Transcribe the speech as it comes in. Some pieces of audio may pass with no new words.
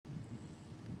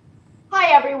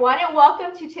everyone, and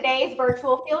welcome to today's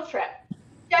virtual field trip.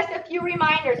 Just a few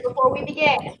reminders before we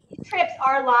begin. These trips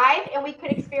are live and we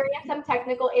could experience some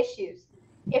technical issues.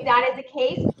 If that is the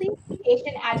case, please be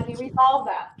patient as we resolve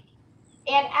them.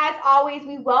 And as always,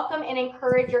 we welcome and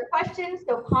encourage your questions.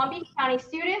 So Palm Beach County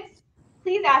students,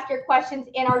 please ask your questions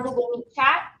in our Google Meet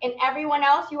chat, and everyone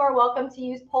else, you are welcome to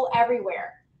use Poll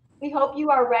Everywhere. We hope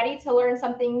you are ready to learn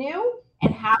something new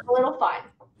and have a little fun.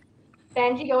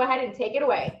 Benji, go ahead and take it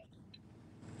away.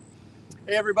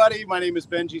 Hey everybody, my name is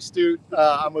Benji Stute.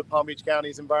 I'm with Palm Beach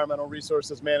County's Environmental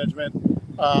Resources Management.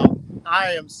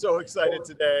 I am so excited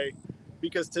today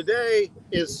because today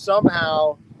is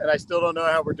somehow, and I still don't know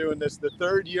how we're doing this, the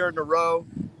third year in a row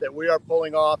that we are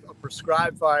pulling off a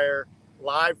prescribed fire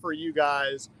live for you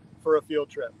guys for a field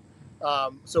trip.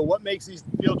 So what makes these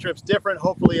field trips different?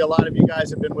 Hopefully a lot of you guys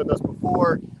have been with us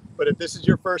before, but if this is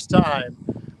your first time,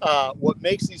 what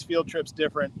makes these field trips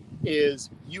different is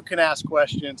you can ask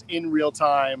questions in real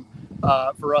time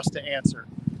for us to answer.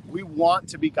 We want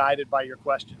to be guided by your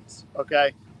questions,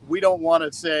 okay? We don't want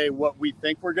to say what we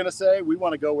think we're going to say. We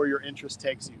want to go where your interest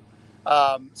takes you.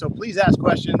 So please ask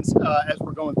questions as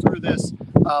we're going through this.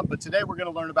 But today we're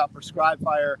going to learn about prescribed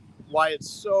fire, why it's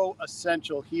so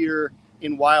essential here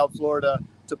in wild Florida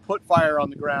to put fire on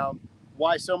the ground,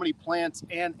 why so many plants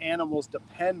and animals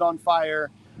depend on fire,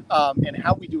 and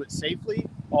how we do it safely,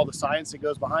 all the science that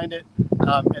goes behind it.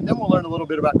 And then we'll learn a little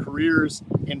bit about careers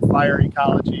in fire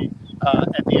ecology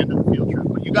at the end of the field trip.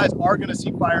 But you guys are going to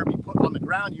see fire be put on the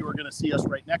ground. You are going to see us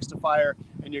right next to fire,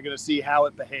 and you're going to see how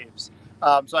it behaves.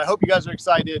 So I hope you guys are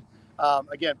excited.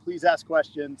 Again, please ask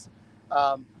questions.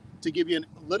 To give you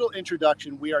a little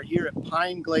introduction, we are here at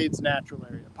Pine Glades Natural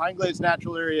Area. Pine Glades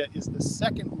Natural Area is the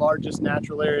second largest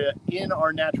natural area in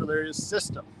our natural areas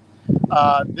system.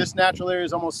 This natural area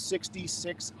is almost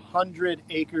 6,600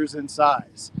 acres in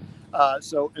size.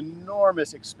 So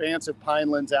enormous, expansive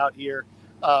pinelands out here.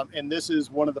 And this is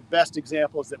one of the best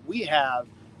examples that we have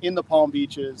in the Palm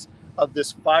Beaches of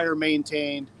this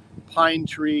fire-maintained, pine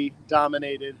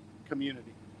tree-dominated community.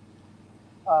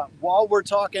 While we're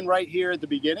talking right here at the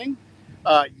beginning,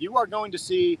 you are going to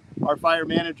see our fire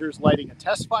managers lighting a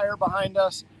test fire behind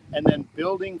us and then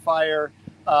building fire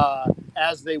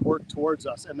as they work towards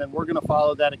us. And then we're going to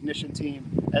follow that ignition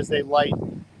team as they light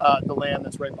the land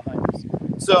that's right behind us.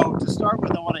 So to start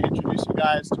with, I want to introduce you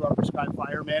guys to our prescribed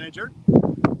fire manager.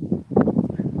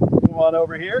 Come on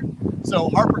over here. So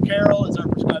Harper Carroll is our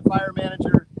prescribed fire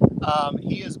manager.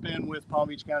 He has been with Palm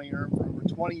Beach County ERM for over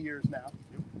 20 years now.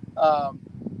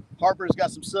 Harper's got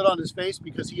some soot on his face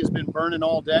because he has been burning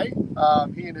all day.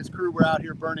 He and his crew were out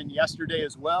here burning yesterday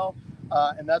as well.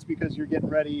 And that's because you're getting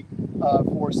ready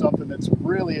for something that's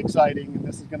really exciting. And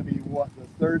this is going to be, what, the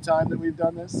third time that we've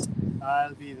done this?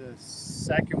 It'll be the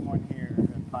second one here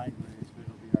at Pine Glades, but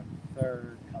it'll be our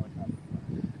third helicopter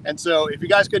burn. And so if you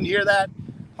guys couldn't hear that,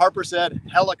 Harper said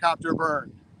helicopter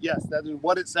burn. Yes, that is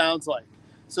what it sounds like.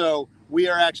 So we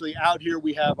are actually out here.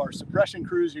 We have our suppression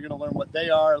crews. You're going to learn what they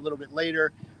are a little bit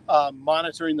later,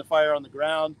 monitoring the fire on the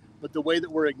ground. But the way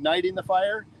that we're igniting the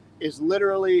fire is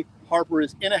literally Harper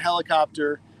is in a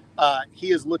helicopter.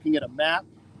 He is looking at a map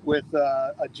with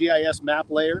a GIS map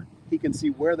layer. He can see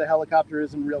where the helicopter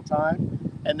is in real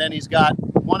time. And then he's got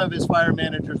one of his fire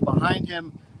managers behind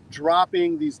him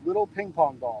dropping these little ping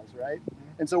pong balls, right?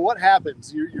 And so what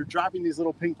happens? You're dropping these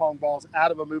little ping pong balls out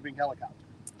of a moving helicopter.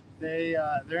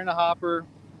 They're in a hopper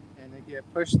and they get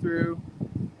pushed through,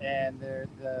 and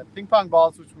the ping pong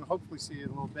balls, which we'll hopefully see in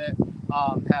a little bit,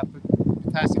 have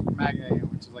potassium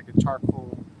permanganate, which is like a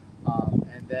charcoal,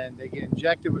 and then they get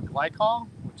injected with glycol,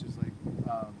 which is like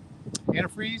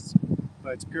antifreeze,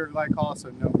 but it's pure glycol, so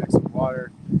no mix of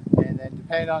water. And then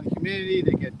depending on the humidity,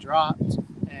 they get dropped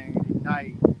and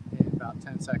ignite in about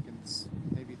 10 seconds,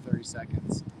 maybe 30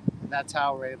 seconds. And that's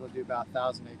how we're able to do about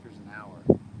 1,000 acres an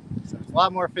hour. So it's a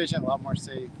lot more efficient, a lot more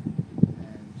safe,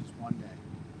 and just one day.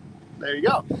 There you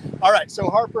go. All right, so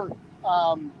Harper,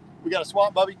 we got a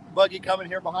swamp buggy coming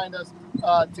here behind us.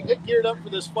 To get geared up for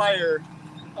this fire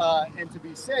and to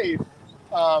be safe,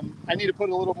 I need to put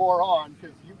a little more on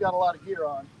because you've got a lot of gear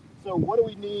on. So what do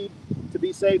we need to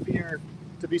be safe here?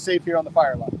 To be safe here on the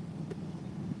fire line.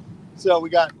 So we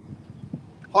got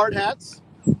hard hats.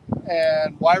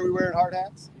 And why are we wearing hard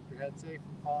hats? Keep your head safe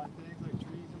from falling things like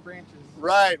trees and branches.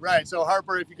 Right. So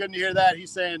Harper, if you couldn't hear that,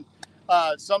 he's saying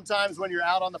sometimes when you're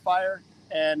out on the fire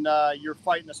and you're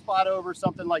fighting a spot over,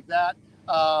 something like that,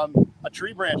 a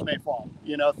tree branch may fall,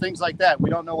 things like that.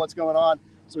 We don't know what's going on.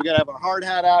 So we got to have our hard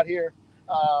hat out here.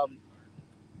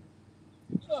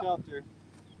 Shelter.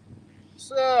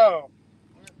 So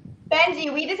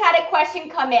Benji, we just had a question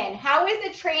come in. How is the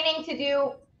training to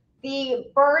do the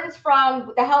burns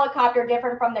from the helicopter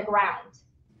different from the ground?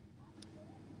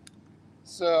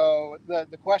 So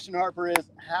the question, Harper,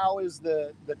 is how is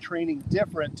the training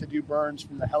different to do burns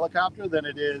from the helicopter than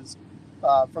it is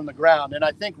from the ground? And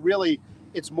I think really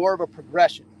it's more of a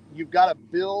progression. You've got to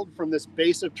build from this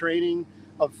base of training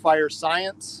of fire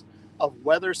science, of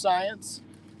weather science,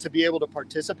 to be able to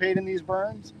participate in these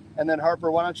burns. And then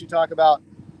Harper, why don't you talk about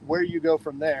where you go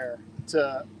from there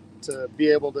to be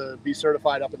able to be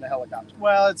certified up in the helicopter?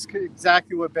 Well, it's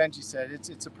exactly what Benji said.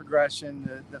 It's a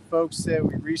progression. The folks that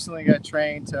we recently got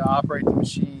trained to operate the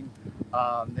machine,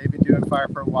 they've been doing fire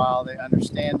for a while. They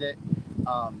understand it.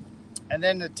 And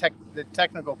then the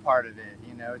technical part of it,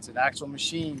 you know, it's an actual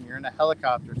machine. You're in a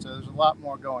helicopter, so there's a lot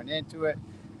more going into it,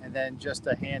 and then just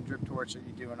a hand drip torch that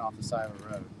you're doing off the side of the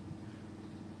road.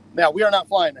 Now, we are not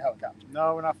flying the helicopter.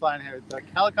 No, we're not flying here. The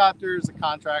helicopter is a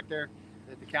contractor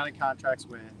that the county contracts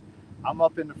with. I'm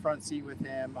up in the front seat with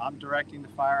him. I'm directing the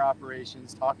fire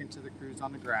operations, talking to the crews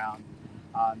on the ground.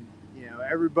 You know,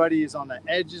 everybody is on the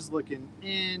edges looking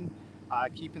in,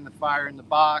 keeping the fire in the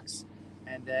box.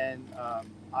 And then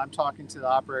I'm talking to the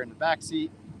operator in the back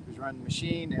seat who's running the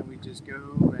machine, and we just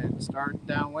go and start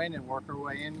downwind and work our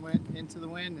way into the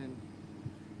wind, and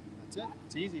that's it.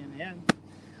 It's easy in the end.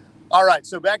 All right,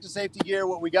 so back to safety gear.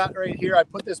 What we got right here, I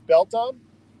put this belt on,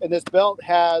 and this belt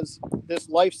has this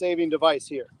life-saving device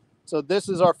here. So this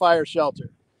is our fire shelter.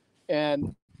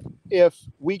 And if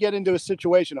we get into a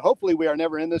situation, hopefully we are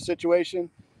never in this situation,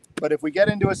 but if we get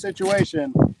into a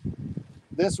situation,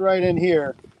 this right in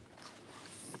here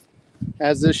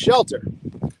has this shelter.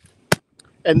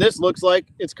 And this looks like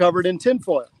it's covered in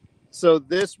tinfoil. So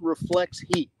this reflects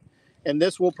heat, and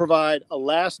this will provide a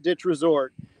last-ditch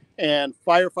resort. And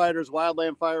firefighters,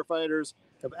 wildland firefighters,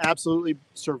 have absolutely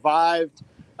survived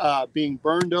being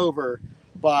burned over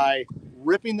by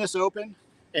ripping this open.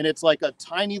 And it's like a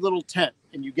tiny little tent.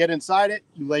 And you get inside it,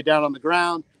 you lay down on the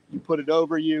ground, you put it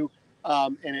over you,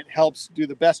 and it helps do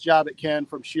the best job it can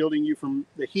from shielding you from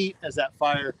the heat as that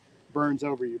fire burns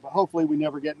over you. But hopefully we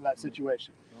never get in that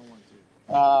situation.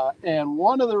 And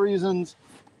one of the reasons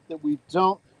that we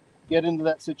don't get into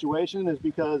that situation is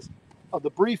because of the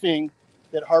briefing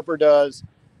that Harper does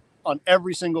on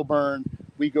every single burn.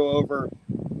 We go over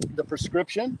the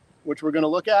prescription, which we're going to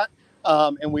look at,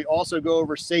 and we also go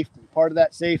over safety. Part of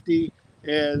that safety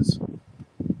is,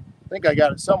 I think I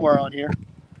got it somewhere on here,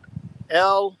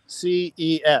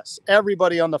 LCES.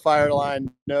 Everybody on the fire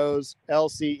line knows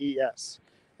LCES,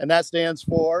 and that stands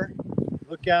for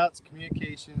Lookouts,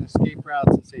 communication, escape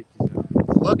routes, and safety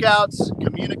zones. Lookouts,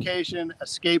 communication,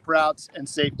 escape routes, and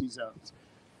safety zones.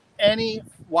 Any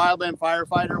wildland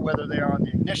firefighter, whether they are on the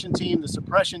ignition team, the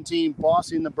suppression team,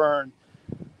 bossing the burn,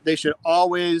 they should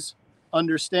always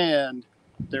understand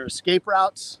their escape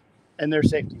routes and their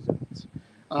safety zones.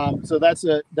 So that's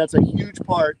a huge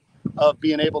part of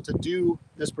being able to do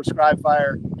this prescribed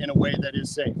fire in a way that is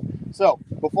safe. So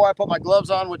before I put my gloves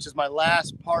on, which is my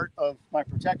last part of my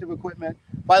protective equipment,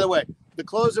 by the way, the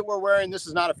clothes that we're wearing, this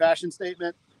is not a fashion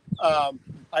statement.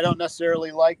 I don't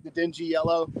necessarily like the dingy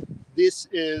yellow. This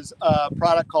is a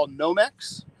product called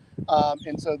Nomex.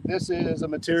 And so this is a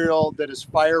material that is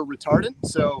fire retardant.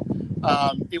 So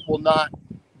it will not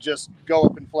just go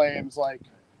up in flames, like,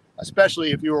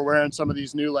 especially if you were wearing some of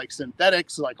these new like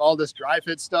synthetics, like all this dry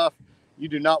fit stuff. You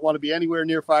do not want to be anywhere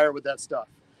near fire with that stuff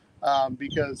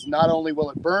because not only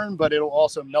will it burn, but it'll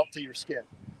also melt to your skin.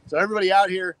 So everybody out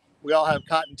here, we all have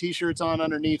cotton t-shirts on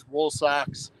underneath, wool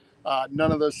socks,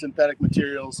 none of those synthetic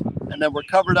materials. And then we're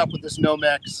covered up with this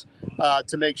Nomex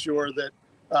to make sure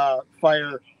that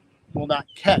fire will not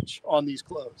catch on these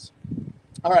clothes.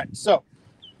 All right, so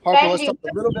Harper, let's talk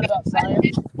a little bit about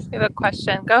science. We have a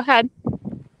question. Go ahead.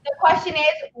 The question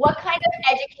is, what kind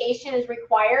of education is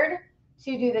required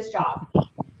to do this job?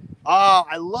 Oh,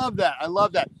 I love that. I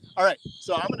love that. All right,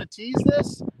 so I'm going to tease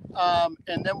this,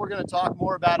 and then we're going to talk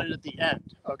more about it at the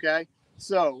end, okay?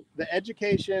 So the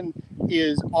education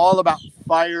is all about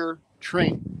fire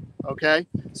training, okay?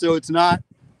 So it's not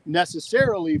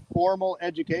necessarily formal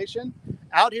education.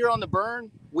 Out here on the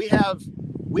burn, we have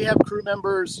crew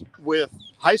members with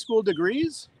high school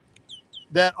degrees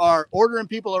that are ordering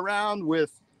people around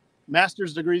with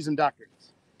master's degrees and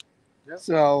doctorates. Yep.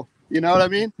 So, you know what I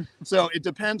mean? So it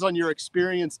depends on your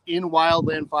experience in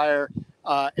wildland fire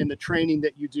and the training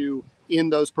that you do in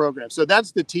those programs. So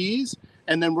that's the tease.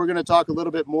 And then we're going to talk a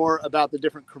little bit more about the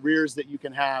different careers that you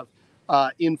can have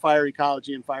in fire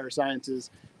ecology and fire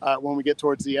sciences when we get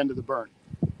towards the end of the burn.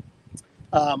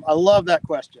 I love that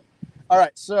question. All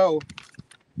right, so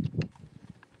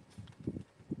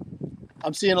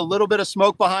I'm seeing a little bit of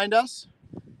smoke behind us.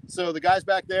 So the guys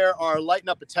back there are lighting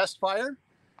up a test fire.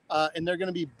 and they're going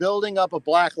to be building up a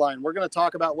black line. We're going to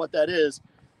talk about what that is.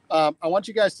 I want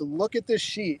you guys to look at this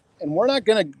sheet, and we're not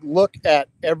going to look at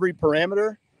every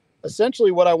parameter.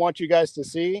 Essentially, what I want you guys to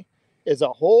see is a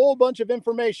whole bunch of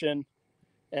information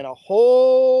and a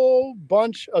whole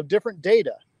bunch of different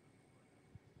data.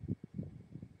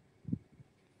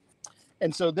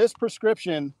 And so this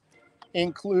prescription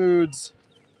includes,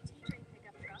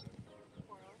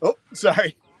 oh,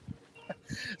 sorry.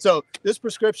 So this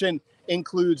prescription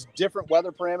includes different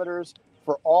weather parameters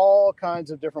for all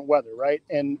kinds of different weather, right?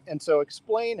 And so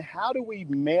explain, how do we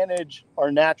manage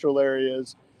our natural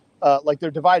areas? Like they're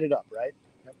divided up, right?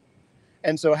 Yep.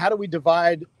 And so how do we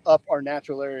divide up our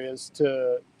natural areas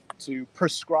to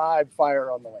prescribe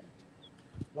fire on the land?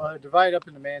 Well, divide up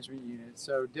into management units.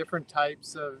 So different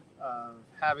types of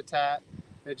habitat,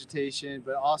 vegetation,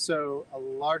 but also a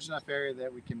large enough area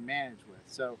that we can manage with.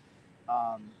 So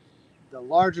the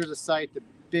larger the site, the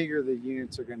bigger the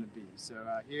units are going to be. So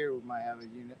here we might have a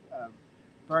unit,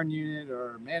 burn unit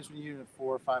or management unit of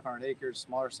 400 or 500 acres.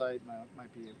 Smaller site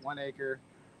might be at 1 acre.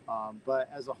 But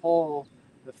as a whole,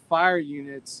 the fire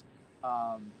units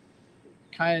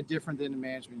kind of different than the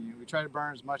management unit. We try to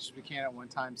burn as much as we can at one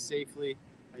time safely.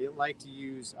 I like to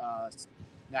use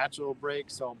natural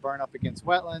breaks, so I'll burn up against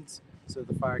wetlands so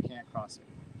the fire can't cross it.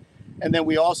 And then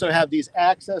we also have these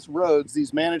access roads,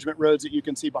 these management roads that you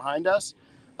can see behind us,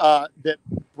 that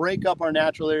break up our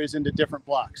natural areas into different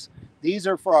blocks. These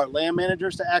are for our land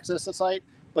managers to access the site,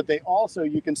 but they also,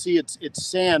 you can see it's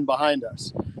sand behind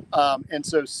us. And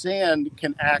so sand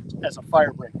can act as a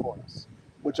fire break for us,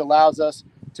 which allows us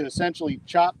to essentially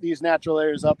chop these natural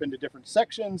areas up into different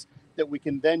sections that we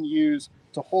can then use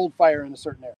to hold fire in a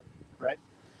certain area, right?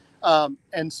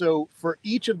 And so for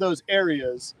each of those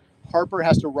areas, Harper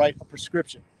has to write a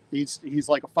prescription. He's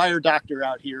like a fire doctor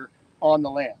out here on the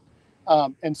land.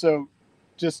 And so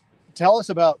just tell us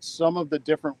about some of the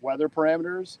different weather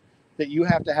parameters that you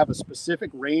have to have a specific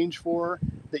range for,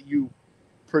 that you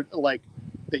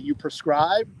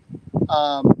prescribe,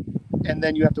 and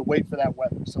then you have to wait for that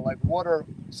weather. So like, what are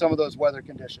some of those weather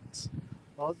conditions?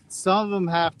 Well, some of them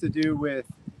have to do with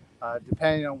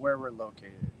depending on where we're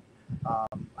located.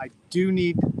 I do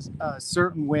need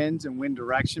certain winds and wind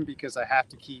direction because I have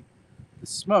to keep the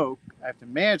smoke, I have to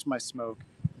manage my smoke,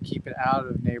 keep it out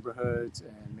of neighborhoods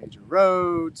and major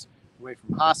roads, away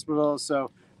from hospitals.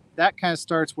 So that kind of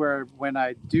starts where, when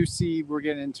I do see we're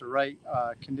getting into right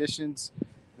conditions,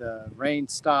 the rain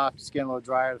stops, it's getting a little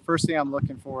drier, the first thing I'm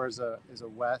looking for is a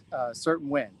certain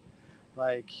wind.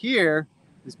 Like here,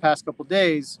 this past couple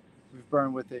days, we've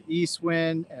burned with an east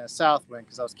wind and a south wind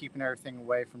because I was keeping everything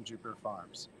away from Jupiter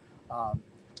Farms.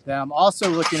 Then I'm also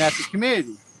looking at the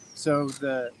humidity. So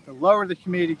the lower the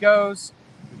humidity goes,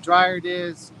 the drier it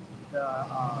is,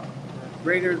 the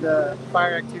greater the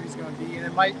fire activity is going to be, and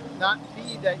it might not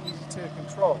be that easy to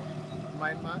control. It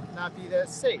might not be that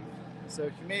safe.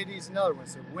 So humidity is another one.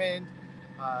 So wind,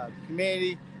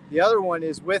 humidity. The other one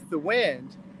is with the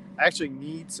wind, I actually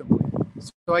need some wind.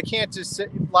 So I can't just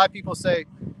sit. A lot of people say,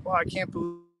 well, I can't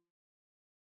believe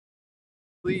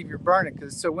you're burning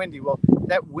because it's so windy. Well,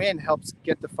 that wind helps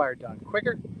get the fire done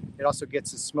quicker. It also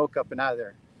gets the smoke up and out of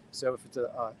there. So if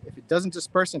it doesn't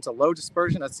disperse, it's a low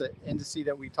dispersion. That's the indice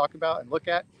that we talk about and look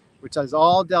at, which is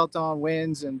all delta on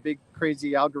winds and big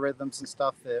crazy algorithms and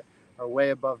stuff that are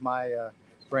way above my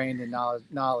brain and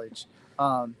knowledge.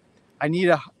 I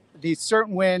need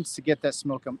certain winds to get that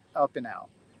smoke up and out.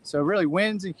 So really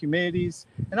winds and humidities,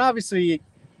 and obviously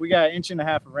we got 1.5 inches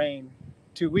of rain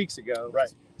 2 weeks ago.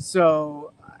 Right.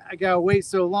 So I gotta wait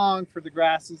so long for the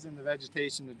grasses and the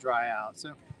vegetation to dry out.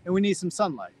 So, and we need some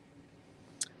sunlight.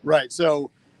 Right. So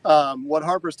what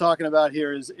Harper's talking about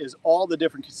here is all the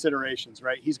different considerations,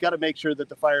 right? He's got to make sure that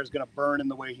the fire is going to burn in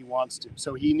the way he wants to.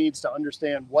 So he needs to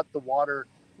understand what the water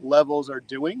levels are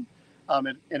doing,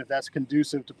 and if that's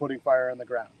conducive to putting fire in the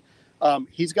ground.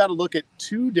 He's got to look at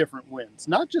 2 different winds,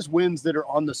 not just winds that are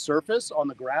on the surface, on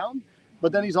the ground,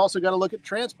 but then he's also got to look at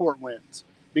transport winds,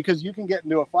 because you can get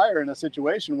into a fire in a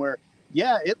situation where,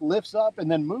 yeah, it lifts up and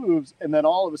then moves, and then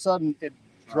all of a sudden it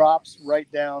drops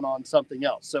right down on something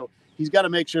else. So he's got to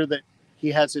make sure that he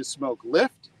has his smoke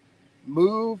lift,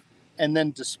 move, and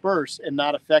then disperse and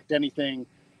not affect anything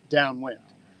downwind.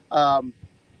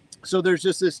 So there's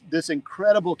just this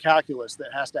incredible calculus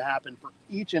that has to happen for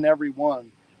each and every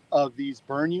one of these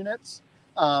burn units.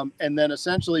 And then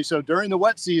essentially, so during the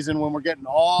wet season, when we're getting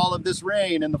all of this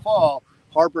rain in the fall,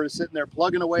 Harper is sitting there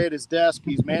plugging away at his desk.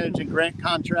 He's managing grant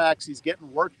contracts. He's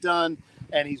getting work done,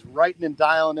 and he's writing and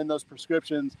dialing in those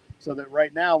prescriptions so that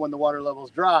right now, when the water levels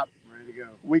drop, Ready to go.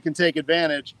 we can take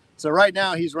advantage. So right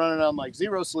now he's running on like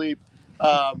 0 sleep.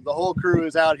 The whole crew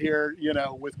is out here, you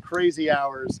know, with crazy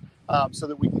hours so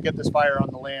that we can get this fire on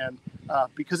the land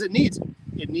because it needs it.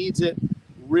 It needs it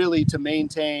really to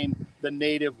maintain the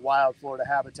native wild Florida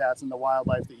habitats and the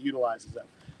wildlife that utilizes them.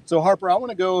 So Harper, I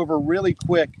want to go over really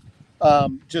quick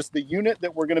just the unit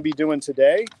that we're going to be doing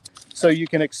today so you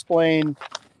can explain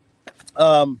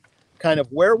kind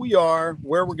of where we are,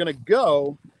 where we're going to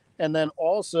go, and then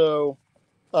also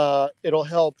it'll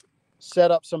help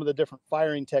set up some of the different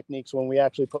firing techniques when we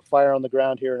actually put fire on the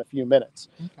ground here in a few minutes.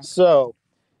 Okay. So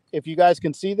if you guys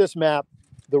can see this map,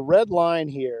 the red line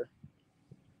here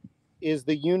is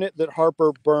the unit that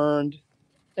Harper burned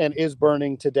and is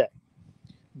burning today.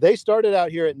 They started out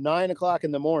here at 9 o'clock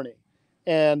in the morning.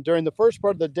 And during the first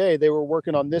part of the day, they were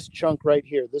working on this chunk right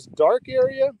here. This dark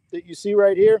area that you see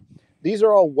right here, these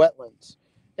are all wetlands.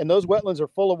 And those wetlands are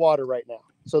full of water right now.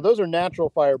 So those are natural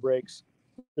fire breaks.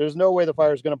 There's no way the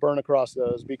fire is going to burn across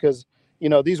those because, you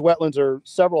know, these wetlands are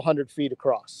several hundred feet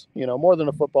across, you know, more than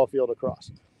a football field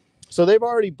across. So they've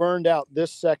already burned out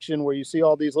this section where you see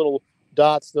all these little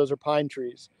dots. Those are pine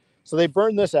trees. So they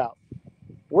burned this out.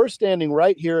 We're standing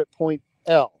right here at point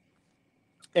L.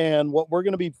 And what we're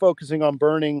going to be focusing on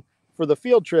burning for the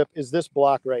field trip is this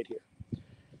block right here.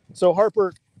 So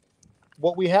Harper,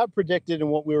 what we have predicted and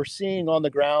what we were seeing on the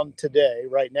ground today,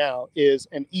 right now, is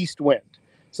an east wind.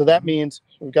 So that means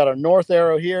we've got our north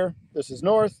arrow here. This is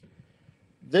north.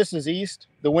 This is east.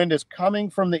 The wind is coming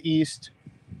from the east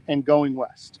and going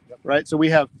west, right? So we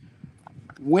have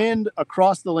wind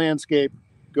across the landscape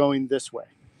going this way.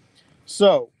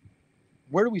 So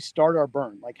where do we start our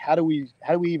burn? Like, how do we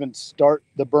even start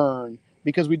the burn?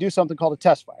 Because we do something called a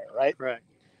test fire, right? Right.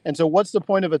 And so what's the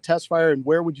point of a test fire and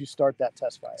where would you start that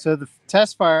test fire? So the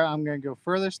test fire, I'm going to go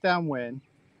furthest downwind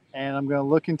and I'm going to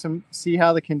look into see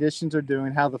how the conditions are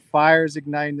doing, how the fire is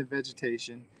igniting the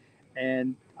vegetation.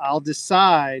 And I'll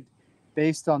decide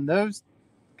based on those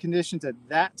conditions at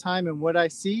that time and what I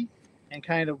see and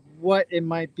kind of what it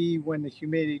might be when the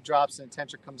humidity drops and the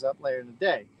temperature comes up later in the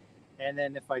day. And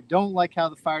then if I don't like how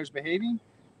the fire is behaving,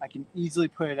 I can easily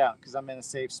put it out because I'm in a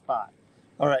safe spot.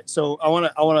 All right, so I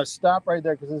want to stop right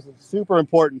there because this is super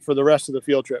important for the rest of the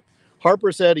field trip.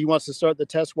 Harper said he wants to start the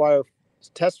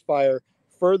test fire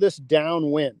furthest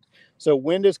downwind. So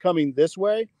wind is coming this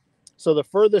way. So the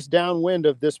furthest downwind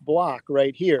of this block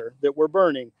right here that we're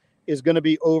burning is going to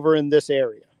be over in this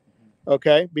area.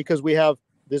 Okay, because we have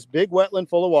this big wetland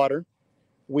full of water.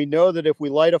 We know that if we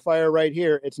light a fire right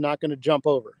here, it's not going to jump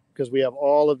over because we have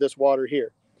all of this water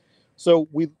here. So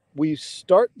we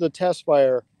start the test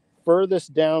fire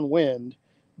furthest downwind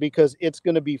because it's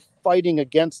going to be fighting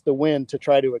against the wind to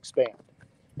try to expand.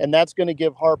 And that's going to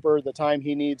give Harper the time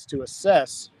he needs to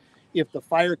assess if the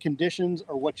fire conditions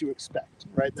are what you expect,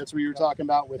 right? That's what you were talking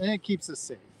about with. And it keeps us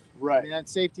safe. Right. I mean, that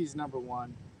safety is number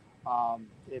one.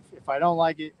 If I don't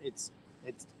like it, it's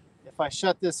if I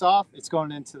shut this off, it's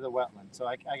going into the wetland. So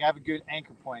I have a good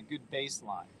anchor point, good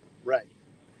baseline. Right.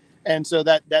 And so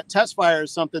that test fire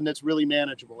is something that's really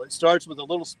manageable. It starts with a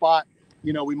little spot.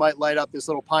 You know, we might light up this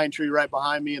little pine tree right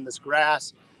behind me in this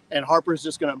grass, and Harper's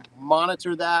just going to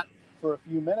monitor that for a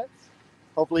few minutes.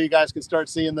 Hopefully you guys can start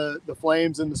seeing the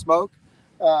flames and the smoke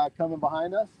coming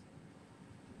behind us.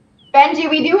 Benji,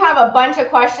 we do have a bunch of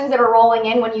questions that are rolling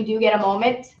in when you do get a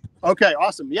moment. Okay,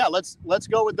 awesome. Yeah, let's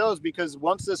go with those because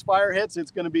once this fire hits, it's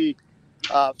going to be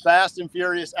fast and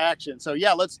furious action. So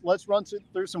yeah, let's run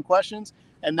through some questions,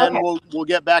 and then okay. we'll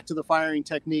get back to the firing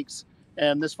techniques.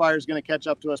 And this fire is going to catch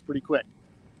up to us pretty quick.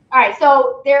 All right,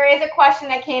 so there is a question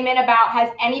that came in about, has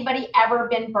anybody ever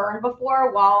been burned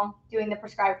before while doing the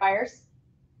prescribed fires?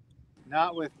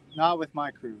 Not with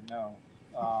my crew, no.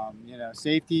 You know,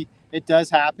 safety, it does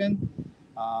happen.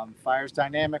 Fire's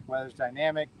dynamic, weather's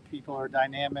dynamic, people are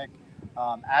dynamic,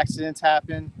 accidents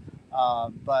happen,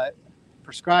 but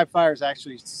prescribed fire is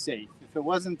actually safe. If it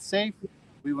wasn't safe,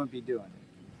 we wouldn't be doing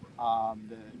it.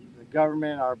 The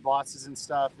government, our bosses and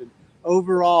stuff, and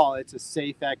overall, it's a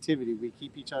safe activity. We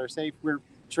keep each other safe. We're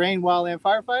trained wildland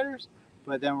firefighters,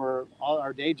 but then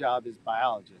our day job is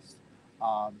biologists.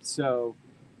 So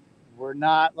we're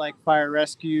not like fire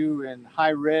rescue and high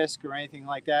risk or anything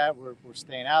like that. We're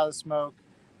staying out of the smoke.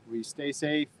 We stay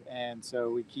safe, and so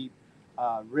we keep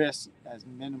risk as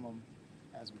minimum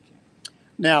as we can.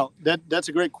 Now, that's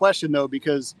a great question, though,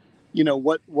 because you know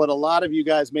what a lot of you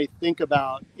guys may think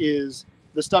about is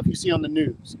the stuff you see on the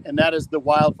news, and that is the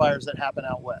wildfires that happen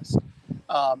out west.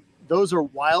 Those are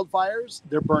wildfires.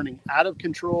 They're burning out of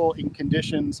control in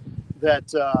conditions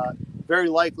that very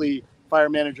likely fire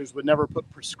managers would never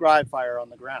put prescribed fire on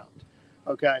the ground.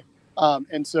 Okay.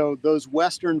 And so those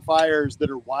western fires that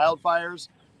are wildfires,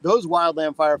 those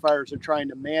wildland firefighters are trying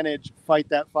to fight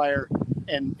that fire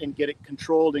and get it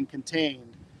controlled and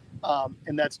contained.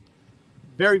 And that's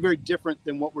very, very different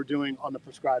than what we're doing on the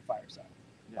prescribed fire side.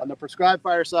 Yeah. On the prescribed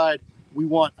fire side, we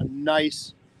want a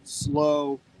nice,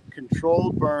 slow,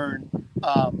 controlled burn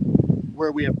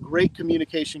where we have great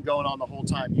communication going on the whole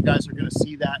time. You guys are going to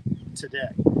see that today.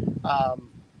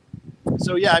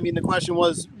 So yeah, I mean, the question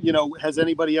was, you know, has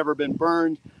anybody ever been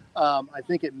burned? I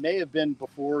think it may have been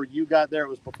before you got there. It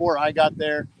was before I got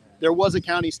there. There was a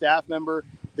county staff member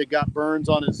that got burns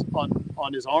on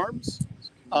his arms.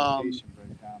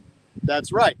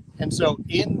 That's right. And so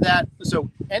so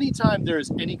anytime there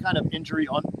is any kind of injury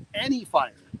on any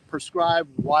fire, prescribed,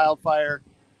 wildfire,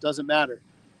 doesn't matter.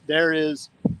 There is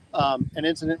an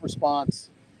incident response,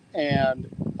 and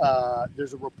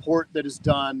there's a report that is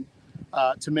done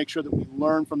to make sure that we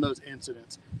learn from those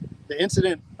incidents. The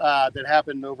incident that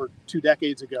happened over 2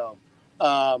 decades ago,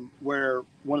 where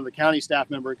one of the county staff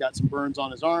members got some burns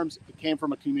on his arms, it came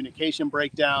from a communication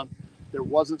breakdown. There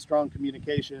wasn't strong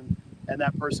communication, and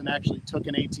that person actually took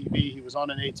an ATV. He was on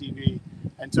an ATV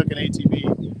and took an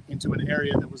ATV into an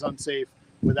area that was unsafe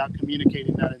without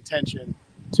communicating that intention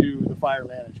to the fire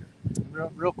manager.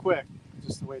 Real quick,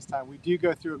 just to waste time, we do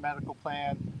go through a medical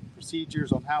plan,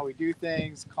 procedures on how we do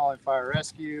things, calling fire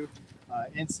rescue,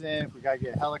 incident. If we got to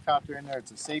get a helicopter in there,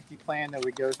 it's a safety plan that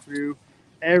we go through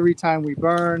every time we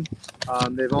burn.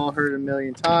 They've all heard it a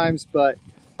million times, but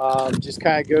just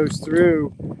kind of goes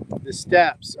through the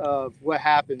steps of what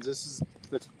happens. This is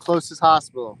the closest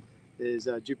hospital is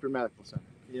Jupiter Medical Center.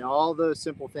 You know, all those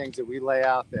simple things that we lay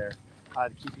out there to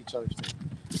keep each other safe.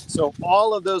 So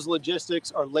all of those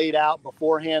logistics are laid out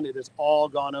beforehand. It has all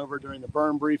gone over during the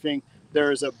burn briefing.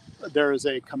 There is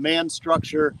a command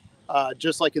structure,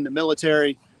 just like in the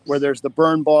military, where there's the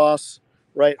burn boss,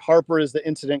 right? Harper is the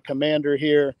incident commander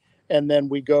here. And then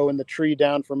we go in the tree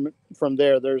down from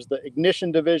there. There's the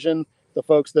ignition division, the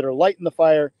folks that are lighting the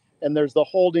fire, and there's the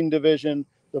holding division,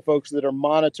 the folks that are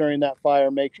monitoring that fire,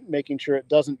 making sure it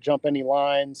doesn't jump any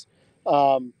lines.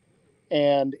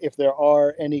 And if there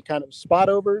are any kind of spot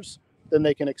overs, then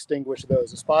they can extinguish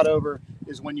those. A spot over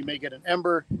is when you may get an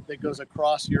ember that goes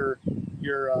across your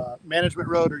management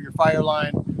road or your fire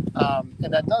line.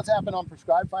 And that does happen on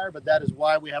prescribed fire, but that is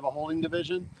why we have a holding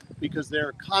division, because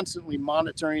they're constantly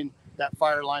monitoring that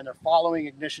fire line. They're following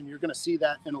ignition. You're going to see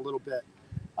that in a little bit.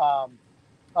 All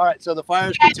right, so the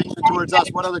fire's continuing towards us.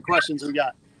 What other questions we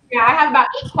got? Yeah, I have about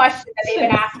 8 questions that they've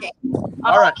been asking.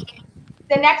 All right.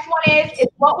 The next one is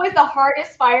what was the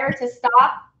hardest fire to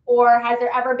stop, or has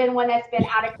there ever been one that's been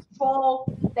out of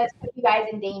control that's put you guys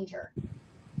in danger?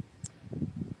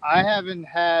 I haven't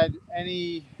had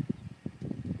any.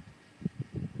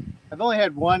 I've only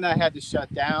had one I had to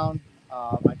shut down.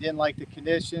 I didn't like the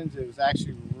conditions. It was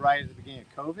actually right at the beginning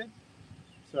of COVID.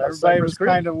 So everybody was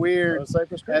kind of weird.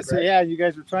 Cypress Creek, so, right? yeah, you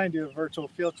guys were trying to do a virtual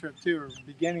field trip too, or the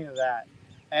beginning of that.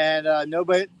 And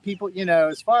people, you know,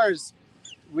 as far as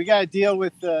we got to deal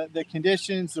with the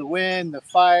conditions, the wind, the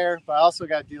fire, but I also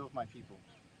got to deal with my people.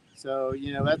 So,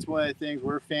 you know, that's one of the things.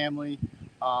 We're family.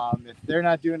 If they're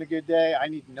not doing a good day, I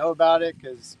need to know about it,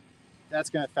 because that's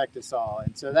going to affect us all.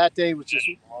 And so that day was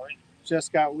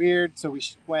just got weird. So we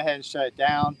went ahead and shut it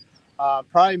down.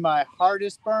 Probably my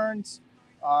hardest burns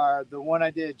are the one I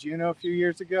did at Juneau a few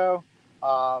years ago.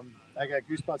 I got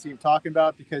goosebumps even talking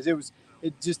about it, because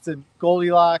it just the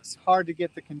Goldilocks, hard to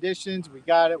get the conditions. We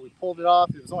got it. We pulled it off.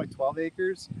 It was only 12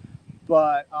 acres,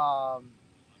 but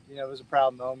you know, it was a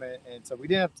proud moment. And so we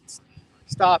didn't have to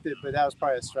stop it, but that was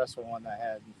probably a stressful one I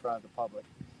had in front of the public.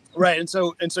 Right. And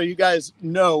so you guys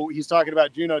know he's talking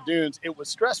about Juneau Dunes. It was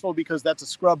stressful because that's a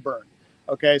scrub burn.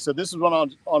 Okay. So this is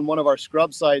one on one of our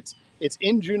scrub sites. It's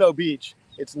in Juneau Beach.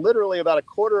 It's literally about a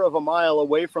quarter of a mile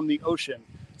away from the ocean.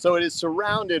 So it is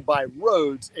surrounded by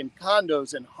roads and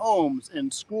condos and homes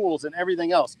and schools and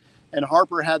everything else. And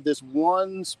Harper had this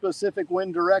one specific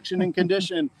wind direction and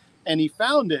condition, and he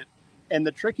found it. And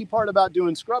the tricky part about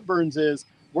doing scrub burns is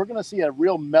we're going to see a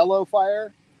real mellow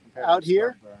fire out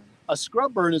here. A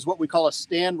scrub burn is what we call a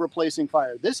stand replacing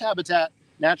fire. This habitat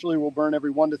naturally will burn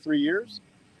every 1 to 3 years.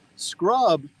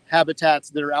 Scrub habitats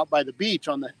that are out by the beach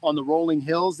on the rolling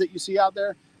hills that you see out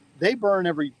there, they burn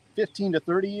every 15 to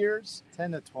 30 years.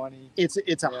 10 to 20.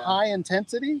 It's a high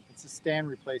intensity. It's a stand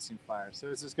replacing fire. So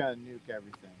it's just going to nuke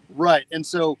everything. Right. And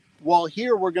so while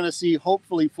here we're going to see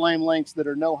hopefully flame lengths that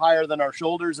are no higher than our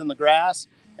shoulders in the grass,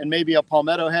 and maybe a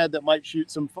palmetto head that might shoot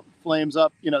some flames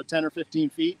up, 10 or 15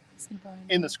 feet.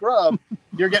 In the scrub,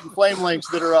 you're getting flame lengths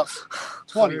that are up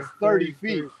 20, 30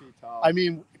 feet. Tall. I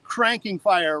mean, cranking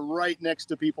fire right next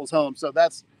to people's homes. So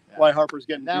that's why Harper's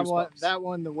getting goosebumps. That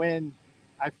one, the wind,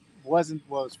 wasn't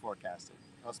what was forecasted.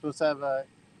 I was supposed to have a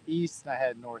east, and I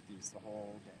had northeast the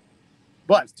whole day.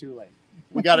 but it's too late.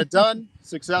 We got it done,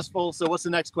 successful. So what's the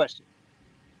next question?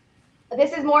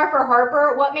 This is more for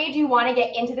Harper. What made you want to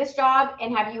get into this job,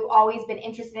 and have you always been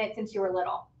interested in it since you were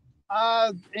little?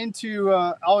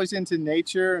 Always into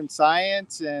nature and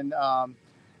science and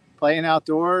playing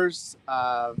outdoors,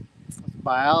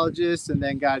 biologist, and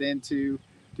then got into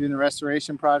doing the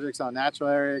restoration projects on natural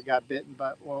area. Got bitten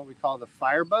by what we call the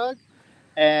firebug.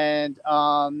 And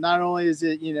not only is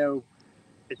it,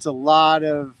 it's a lot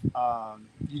of,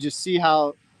 you just see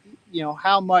how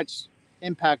much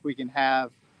impact we can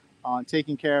have on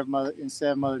taking care of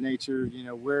Mother Nature.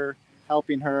 We're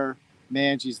helping her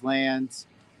manage these lands,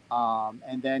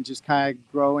 and then just kind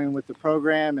of growing with the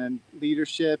program and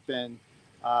leadership, and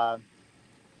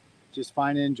just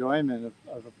finding enjoyment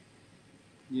of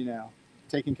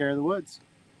taking care of the woods.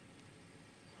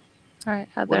 All right,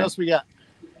 Heather. What else we got?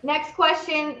 Next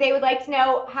question, they would like to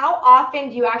know, how often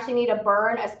do you actually need to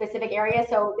burn a specific area?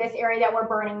 So this area that we're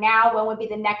burning now, when would be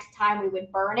the next time we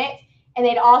would burn it? And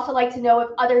they'd also like to know if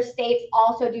other states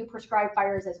also do prescribed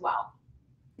fires as well.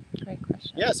 Great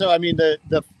question. Yeah, so I mean,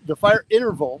 the fire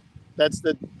interval, that's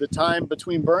the time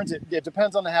between burns, it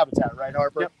depends on the habitat, right,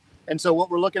 Harper? Yep. And so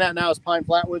what we're looking at now is pine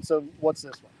flatwood. So what's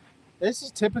this one? This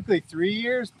is typically 3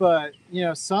 years, but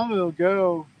some of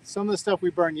the stuff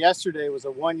we burned yesterday was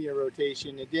a 1 year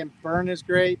rotation. It didn't burn as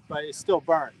great, but it still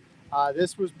burned.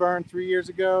 This was burned 3 years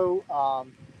ago.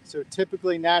 So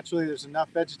typically, naturally, there's enough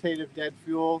vegetative dead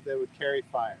fuel that would carry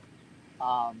fire.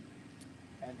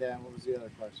 And then what was the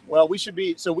other question? Well, we should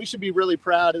be really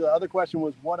proud. The other question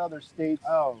was, what other states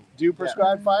do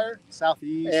prescribed fire?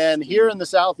 Southeast. And here in the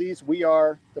Southeast, we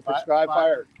are the prescribed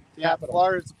fire capital.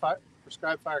 Florida's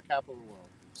prescribed fire capital of the world.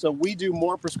 So we do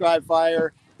more prescribed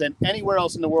fire than anywhere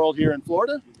else in the world here in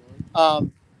Florida.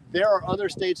 There are other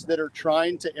states that are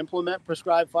trying to implement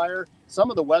prescribed fire. Some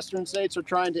of the western states are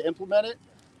trying to implement it.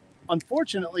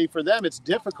 Unfortunately for them, it's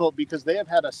difficult because they have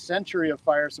had a century of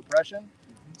fire suppression.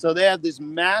 So they have these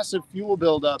massive fuel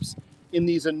buildups in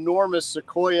these enormous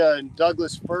sequoia and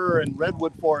Douglas fir and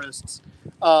redwood forests.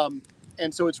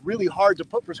 And so it's really hard to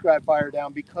put prescribed fire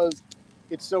down because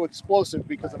it's so explosive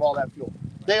because of all that fuel.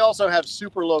 They also have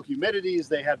super low humidities.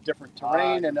 They have different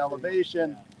terrain and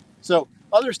elevation. So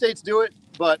other states do it,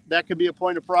 but that could be a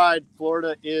point of pride.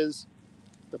 Florida is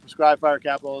the prescribed fire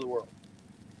capital of the world.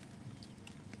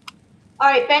 All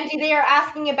right, Benji, they are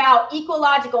asking about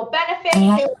ecological benefits. They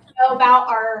want to know about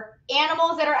our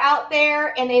animals that are out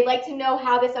there, and they'd like to know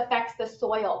how this affects the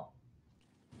soil.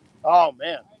 Oh,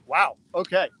 man. Wow.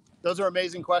 Okay. Those are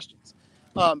amazing questions.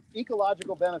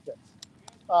 Ecological benefits.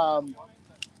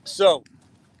 So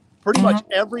pretty much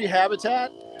every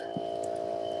habitat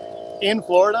in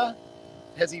Florida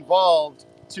has evolved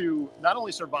to not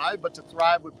only survive, but to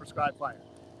thrive with prescribed fire.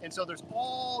 And so there's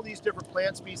all these different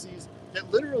plant species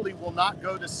that literally will not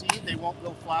go to seed. They won't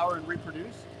go flower and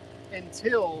reproduce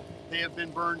until they have been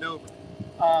burned over.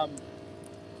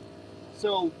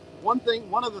 So one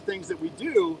of the things that we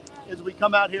do is we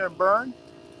come out here and burn.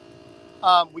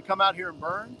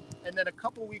 And then a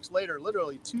couple weeks later,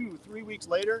 literally 2-3 weeks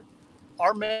later,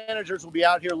 our managers will be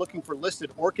out here looking for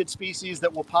listed orchid species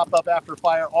that will pop up after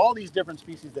fire, all these different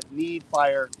species that need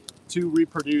fire to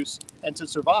reproduce and to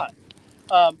survive.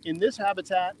 In this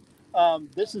habitat,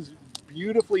 this is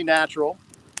beautifully natural.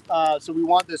 So we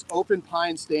want this open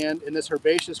pine stand in this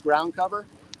herbaceous ground cover.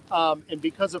 And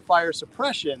because of fire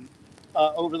suppression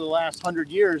over the last 100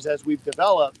 years as we've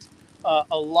developed,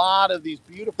 a lot of these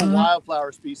beautiful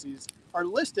wildflower species are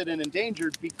listed and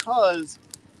endangered because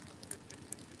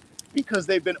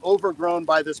they've been overgrown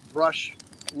by this brush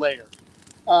layer.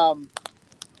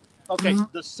 Okay,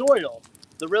 the soil,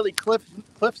 the really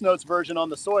Cliff's Notes version on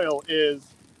the soil is,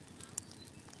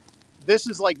 this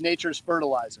is like nature's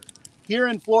fertilizer. Here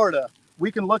in Florida,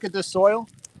 we can look at this soil,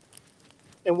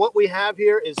 and what we have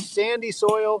here is sandy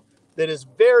soil that is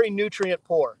very nutrient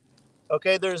poor.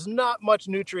 Okay, there's not much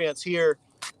nutrients here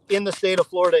in the state of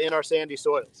Florida in our sandy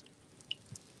soils.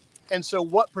 And so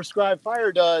what prescribed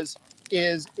fire does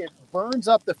is it burns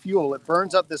up the fuel. It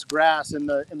burns up this grass and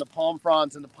the palm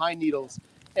fronds and the pine needles,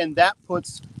 and that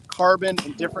puts carbon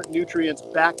and different nutrients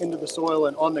back into the soil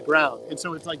and on the ground. And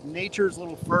so it's like nature's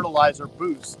little fertilizer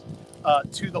boost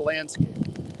to the landscape.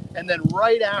 And then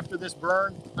right after this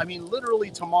burn, I mean, literally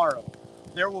tomorrow,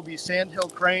 there will be sandhill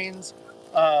cranes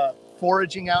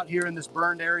foraging out here in this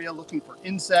burned area, looking for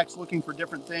insects, looking for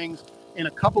different things. In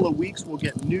a couple of weeks, we'll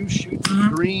get new shoots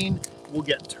of green. We'll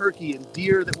get turkey and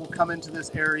deer that will come into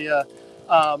this area.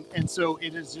 And so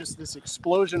it is just this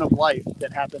explosion of life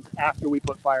that happens after we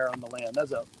put fire on the land.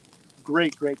 That's a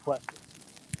great, great question.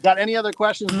 Got any other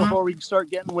questions before we start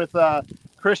getting with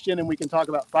Christian and we can talk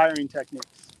about firing techniques?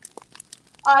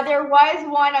 There was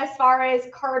one as far as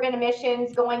carbon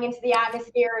emissions going into the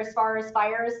atmosphere as far as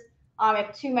fires.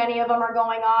 If too many of them are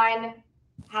going on,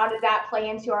 how does that play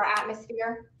into our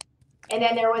atmosphere? And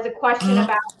then there was a question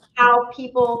about how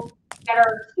people that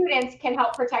are students can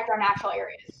help protect our natural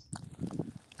areas.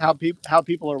 How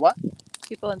people are what?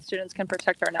 People and students can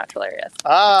protect our natural areas.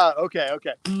 Ah, okay.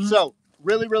 So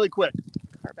really quick.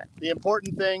 Carbon. The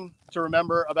important thing to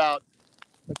remember about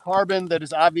the carbon that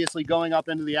is obviously going up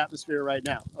into the atmosphere right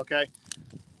now, okay?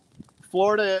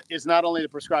 Florida is not only the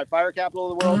prescribed fire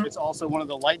capital of the world, it's also one of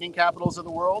the lightning capitals of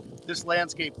the world. This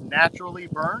landscape naturally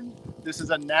burned. This is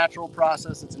a natural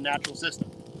process. It's a natural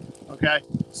system, okay?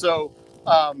 So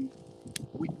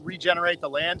we regenerate the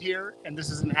land here, and this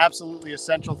is an absolutely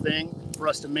essential thing for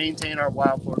us to maintain our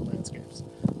wild Florida landscapes.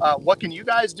 What can you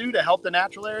guys do to help the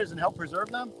natural areas and help preserve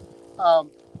them?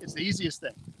 It's the easiest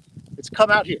thing. It's come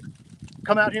out here.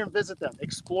 Come out here and visit them,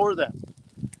 explore them.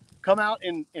 Come out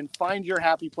and find your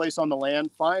happy place on the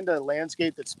land. Find a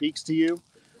landscape that speaks to you,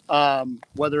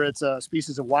 whether it's a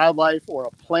species of wildlife or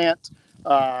a plant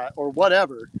or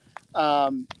whatever.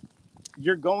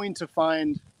 You're going to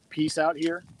find peace out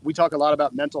here. We talk a lot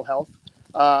about mental health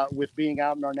with being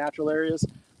out in our natural areas.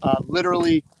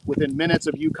 Literally within minutes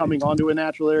of you coming onto a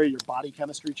natural area, your body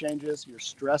chemistry changes, your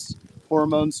stress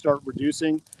hormones start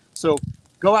reducing. So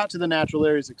go out to the natural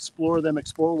areas, explore them,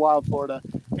 explore wild Florida,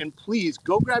 and please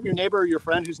go grab your neighbor or your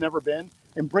friend who's never been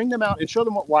and bring them out and show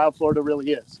them what wild Florida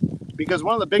really is. Because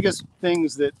one of the biggest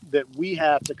things that we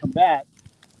have to combat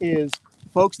is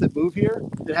folks that move here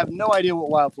that have no idea what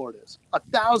wild Florida is.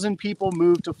 1,000 people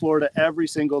move to Florida every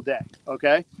single day,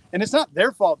 okay? And it's not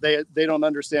their fault they don't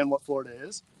understand what Florida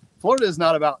is. Florida is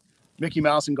not about Mickey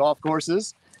Mouse and golf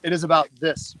courses. It is about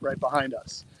this right behind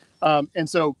us. And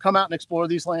so come out and explore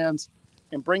these lands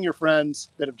and bring your friends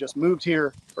that have just moved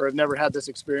here or have never had this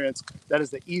experience. That is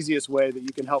the easiest way that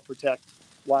you can help protect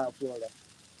wild Florida.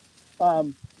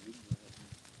 All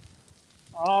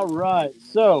right,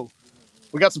 so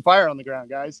we got some fire on the ground,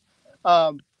 guys.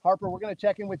 Harper, we're going to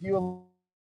check in with you a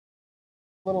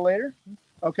little later.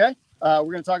 Okay. We're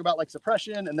going to talk about like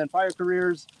suppression and then fire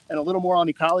careers and a little more on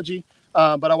ecology.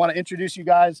 But I want to introduce you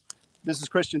guys. This is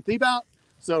Christian Thiebout.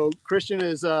 So Christian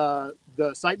is the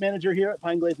site manager here at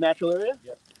Pine Glades Natural Area.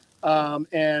 Yep.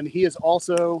 And he is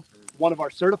also one of our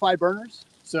certified burners.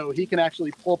 So he can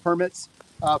actually pull permits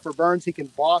for burns. He can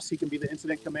boss. He can be the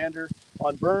incident commander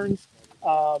on burns.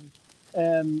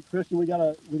 And Christian, we got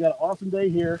an awesome day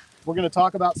here. We're going to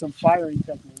talk about some firing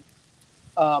techniques.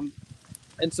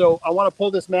 And so I want to pull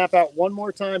this map out one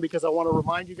more time because I want to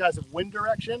remind you guys of wind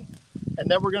direction. And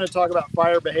then we're going to talk about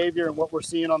fire behavior and what we're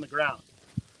seeing on the ground.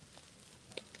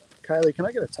 Kylie, can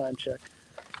I get a time check?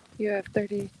 You're at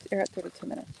 32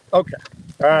 minutes. Okay.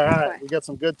 All right. We got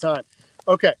some good time.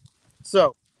 Okay.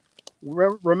 So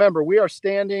remember, we are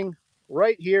standing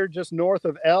right here just north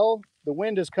of L. The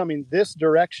wind is coming this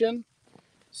direction.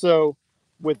 So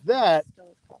with that,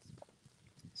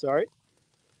 sorry,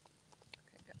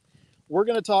 we're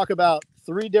going to talk about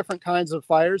 3 different kinds of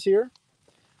fires here.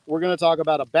 We're going to talk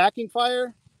about a backing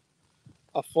fire,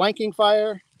 a flanking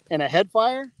fire, and a head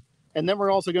fire. And then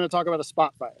we're also going to talk about a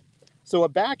spot fire. So a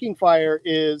backing fire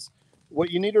is,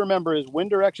 what you need to remember is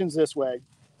wind directions this way.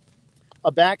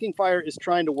 A backing fire is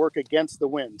trying to work against the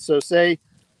wind. So say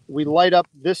we light up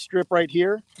this strip right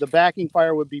here, the backing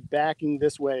fire would be backing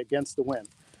this way against the wind.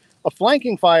 A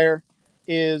flanking fire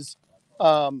is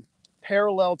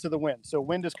parallel to the wind. So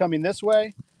wind is coming this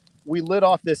way. We lit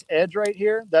off this edge right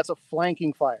here. That's a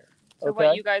flanking fire. So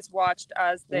what you guys watched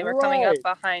as they were coming up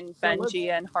behind So Benji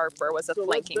and Harper was a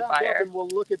flanking fire. And we'll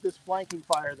look at this flanking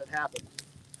fire that happened.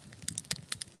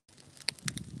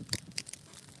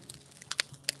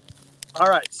 All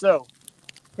right, so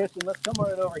Christian, let's come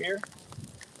right over here.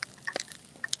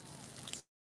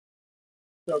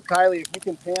 So Kylie, if you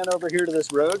can pan over here to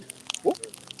this road. Whoop.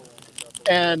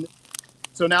 And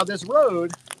so now this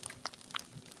road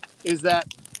is that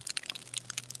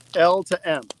L to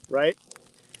M, right?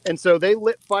 And so they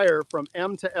lit fire from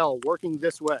M to L, working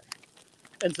this way.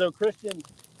 And so Christian,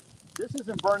 this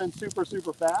isn't burning super,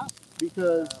 super fast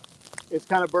because it's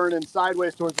kind of burning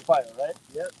sideways towards the fire, right?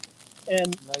 Yep.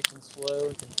 And Nice and slow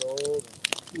and controlled.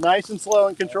 Nice and slow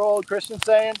and controlled, Christian's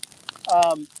saying.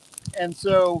 And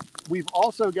so we've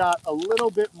also got a little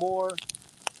bit more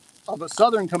of a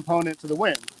southern component to the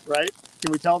wind, right?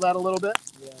 Can we tell that a little bit?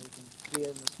 Yeah, you can see it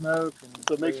in the smoke. And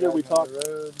so make sure we talk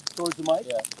towards the mic.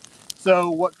 Yeah.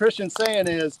 So what Christian's saying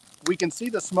is we can see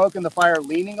the smoke and the fire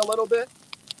leaning a little bit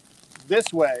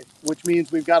this way, which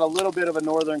means we've got a little bit of a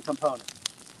northern component.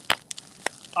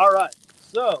 All right,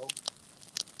 so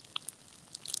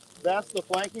that's the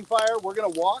flanking fire. We're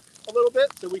going to walk a little bit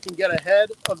so we can get ahead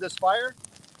of this fire.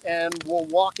 And we'll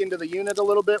walk into the unit a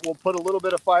little bit. We'll put a little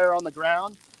bit of fire on the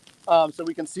ground so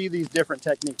we can see these different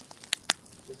techniques.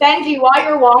 Benji, while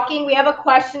you're walking, we have a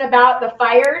question about the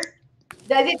fires.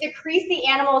 Does it decrease the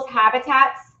animals'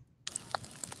 habitats?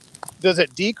 Does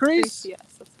it decrease? Yes,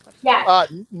 that's the question.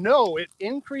 Yes. No, it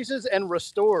increases and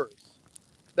restores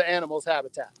the animal's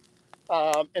habitat.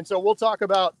 And so we'll talk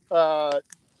about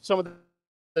some of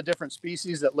the different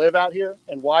species that live out here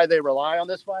and why they rely on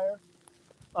this fire.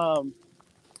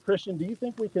 Christian, do you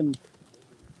think we can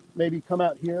maybe come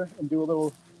out here and do a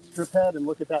little strip head and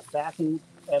look at that backing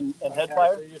and head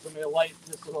fire? So you're just gonna light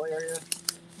this little area.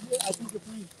 Yeah, I think if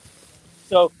we.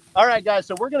 So, all right, guys.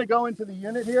 So we're going to go into the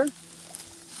unit here.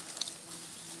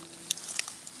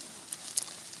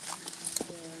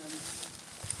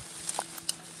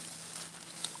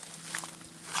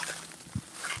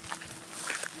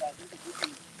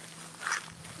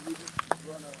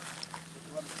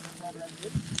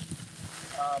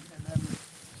 And then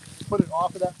put it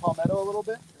off of that palmetto a little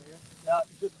bit.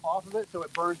 Just off of it so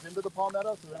it burns into the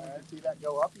palmetto, so then we can see that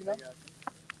go up, you know?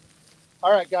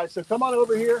 All right, guys, so come on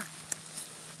over here.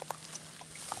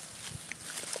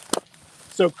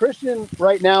 So Christian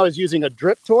right now is using a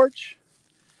drip torch.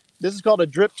 This is called a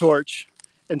drip torch.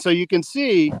 And so you can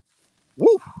see,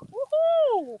 woo!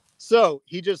 So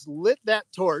he just lit that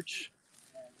torch.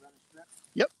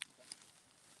 Yep.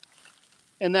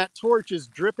 And that torch is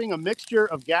dripping a mixture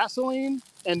of gasoline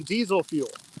and diesel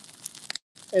fuel.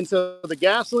 And so the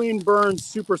gasoline burns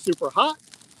super, super hot.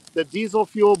 The diesel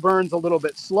fuel burns a little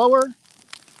bit slower.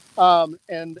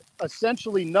 And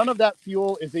essentially none of that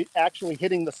fuel is actually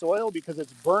hitting the soil because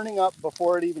it's burning up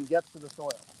before it even gets to the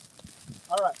soil.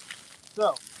 All right,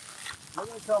 so we're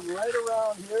going to come right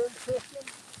around here, Christian,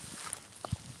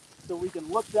 so we can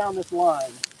look down this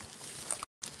line.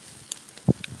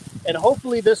 And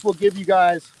hopefully this will give you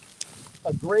guys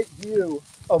a great view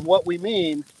of what we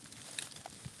mean,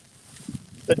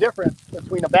 the difference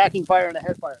between a backing fire and a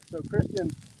head fire. So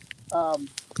Christian,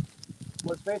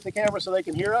 let's face the camera so they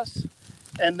can hear us,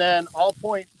 and then I'll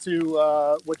point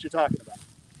to what you're talking about.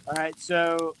 All right,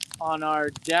 so on our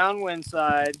downwind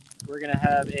side, we're gonna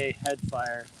have a head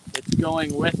fire. It's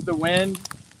going with the wind.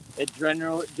 It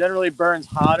generally burns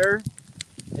hotter.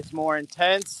 It's more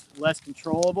intense, less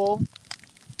controllable.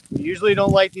 We usually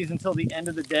don't light these until the end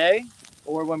of the day,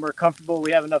 or when we're comfortable,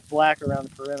 we have enough black around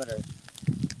the perimeter.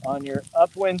 On your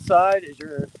upwind side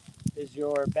is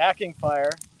your backing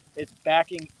fire. It's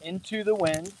backing into the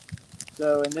wind.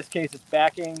 So in this case, it's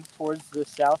backing towards the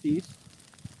southeast,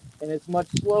 and it's much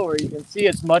slower. You can see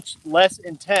it's much less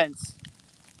intense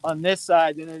on this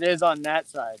side than it is on that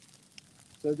side.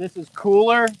 So this is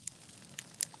cooler.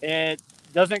 It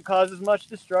doesn't cause as much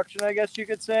destruction, I guess you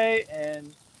could say,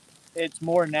 and it's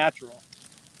more natural.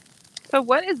 So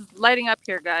what is lighting up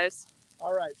here, guys?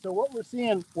 All right, so what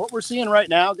we're seeing right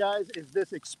now, guys, is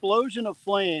this explosion of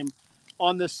flame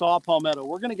on this saw palmetto.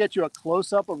 We're going to get you a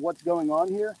close-up of what's going on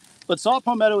here, but saw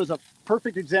palmetto is a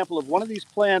perfect example of one of these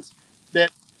plants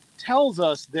that tells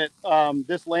us that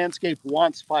this landscape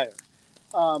wants fire.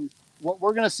 What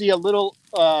we're going to see a little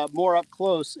more up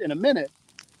close in a minute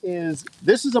is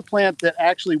this is a plant that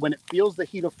actually, when it feels the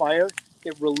heat of fire,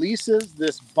 it releases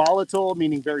this volatile,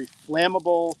 meaning very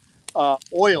flammable,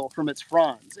 oil from its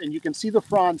fronds. And you can see the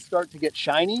fronds start to get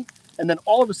shiny, and then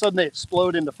all of a sudden they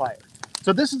explode into fire.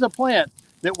 So this is a plant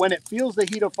that when it feels the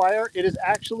heat of fire, it is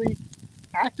actually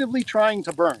actively trying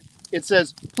to burn. It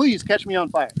says, please catch me on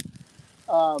fire.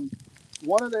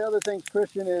 One of the other things,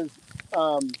 Christian, is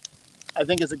I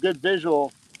think is a good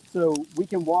visual. So we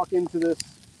can walk into this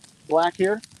black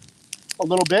here a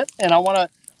little bit, and I want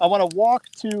to walk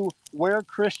to where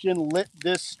Christian lit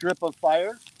this strip of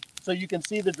fire so you can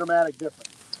see the dramatic difference.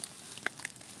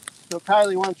 So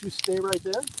Kylie, why don't you stay right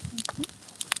there?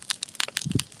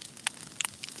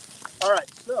 All right,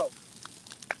 so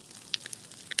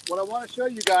what I want to show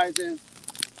you guys is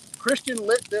Christian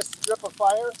lit this strip of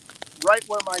fire right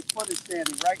where my foot is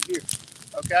standing, right here,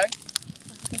 okay?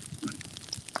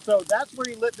 So that's where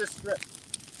he lit this strip.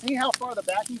 See how far the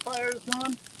backing fire has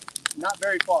gone? Not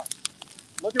very far.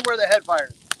 Look at where the head fire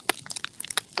is.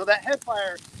 So that head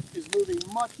fire is moving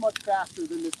much, much faster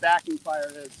than this backing fire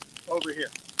is over here.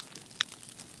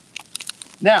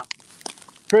 Now,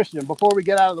 Christian, before we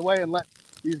get out of the way and let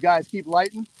these guys keep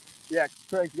lighting, yeah,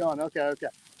 Craig's going. Okay.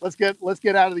 Let's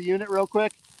get out of the unit real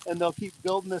quick, and they'll keep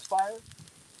building this fire.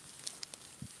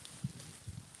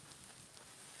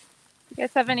 If you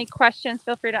guys have any questions,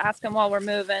 feel free to ask them while we're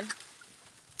moving.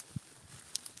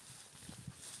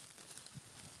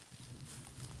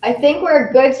 I think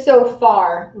we're good so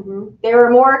far. They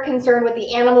were more concerned with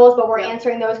the animals, but we're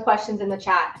answering those questions in the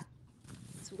chat.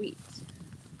 Sweet.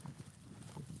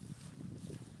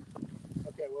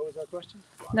 Okay, what was our question?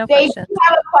 No They question. do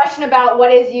have a question about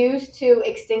what is used to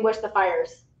extinguish the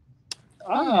fires.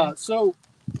 So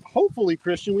hopefully,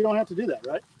 Christian, we don't have to do that,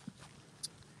 right?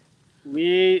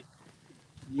 You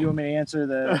want me to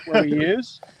answer what we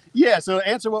use? Yeah, so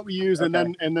answer what we use,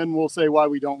 Okay. and then we'll say why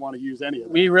we don't want to use any of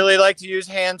them. We really like to use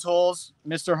hand tools.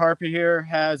 Mr. Harper here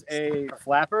has a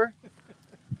flapper,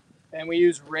 and we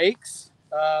use rakes.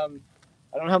 I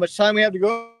don't know how much time we have to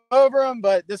go over them,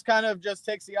 but this kind of just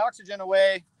takes the oxygen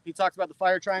away. He talked about the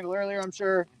fire triangle earlier, I'm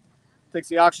sure. Takes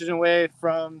the oxygen away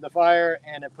from the fire,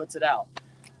 and it puts it out.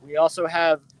 We also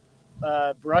have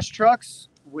brush trucks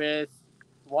with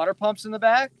water pumps in the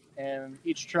back, and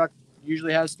each truck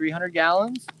usually has 300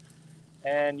 gallons.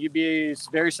 And you'd be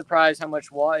very surprised how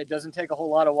much water. It doesn't take a whole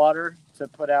lot of water to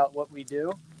put out what we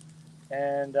do.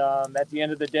 And at the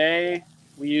end of the day,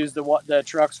 we use the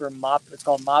trucks for mop. It's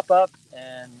called mop up,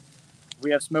 and we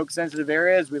have smoke sensitive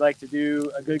areas. We like to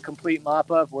do a good complete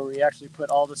mop up where we actually put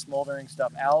all the smoldering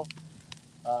stuff out.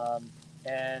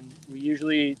 And we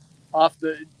usually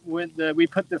we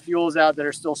put the fuels out that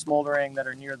are still smoldering, that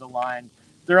are near the line.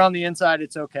 If they're on the inside,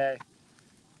 it's okay.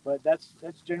 But that's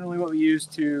generally what we use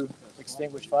to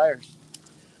extinguish fires.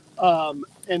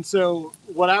 And so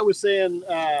what I was saying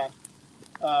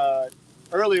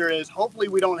earlier is hopefully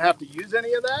we don't have to use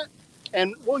any of that,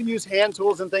 and we'll use hand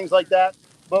tools and things like that,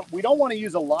 but we don't want to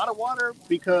use a lot of water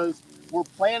because we're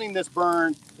planning this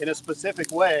burn in a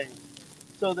specific way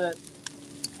so that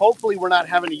hopefully we're not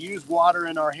having to use water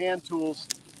in our hand tools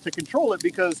to control it,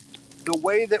 because the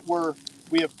way that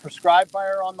we have prescribed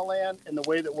fire on the land and the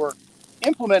way that we're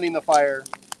implementing the fire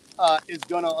is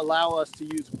going to allow us to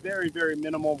use very, very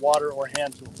minimal water or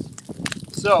hand tools.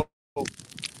 So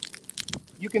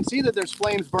you can see that there's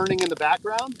flames burning in the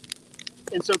background.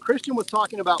 And so Christian was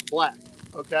talking about black,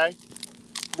 okay?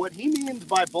 What he means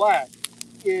by black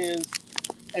is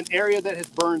an area that has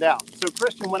burned out. So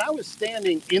Christian, when I was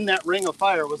standing in that ring of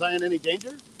fire, was I in any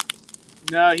danger?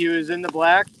 No, he was in the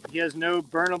black. He has no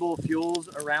burnable fuels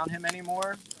around him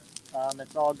anymore.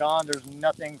 It's all gone. There's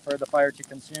nothing for the fire to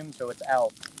consume, so it's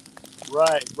out.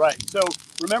 Right. So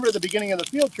remember at the beginning of the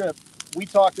field trip, we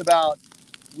talked about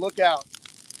lookout,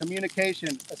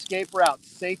 communication, escape routes,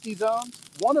 safety zones.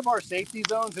 One of our safety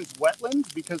zones is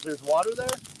wetlands because there's water there.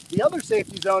 The other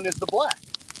safety zone is the black.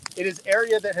 It is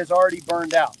area that has already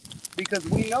burned out, because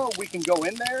we know we can go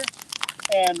in there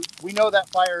and we know that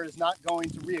fire is not going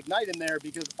to reignite in there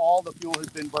because all the fuel has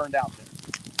been burned out there.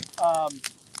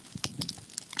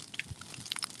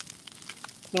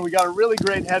 So we got a really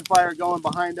great head fire going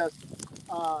behind us.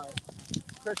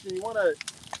 Christian, you want to,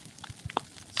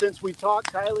 since we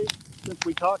talked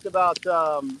about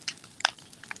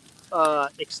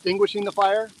extinguishing the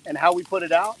fire and how we put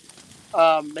it out,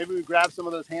 maybe we grab some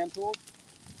of those hand tools.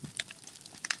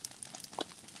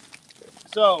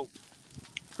 So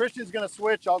Christian's going to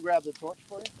switch. I'll grab the torch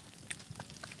for you.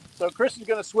 So Christian's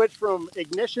going to switch from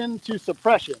ignition to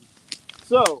suppression.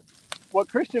 So what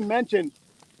Christian mentioned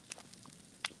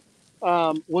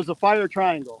was a fire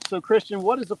triangle. So Christian,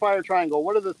 what is the fire triangle?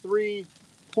 What are the 3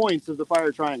 points of the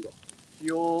fire triangle?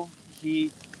 Fuel,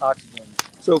 heat, oxygen.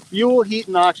 So fuel, heat,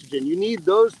 and oxygen. You need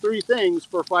those 3 things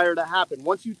for fire to happen.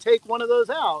 Once you take one of those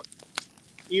out,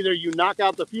 either you knock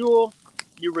out the fuel,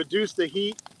 you reduce the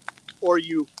heat, or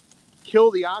you kill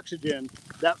the oxygen,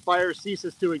 that fire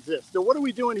ceases to exist. So what are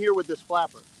we doing here with this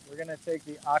flapper? We're going to take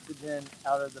the oxygen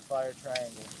out of the fire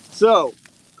triangle. So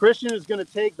Christian is going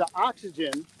to take the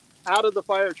oxygen out of the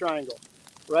fire triangle,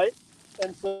 right?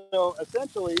 And so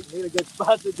essentially, Need a good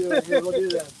spot to do it. Here, we'll do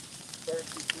that.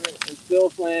 And still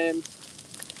flames.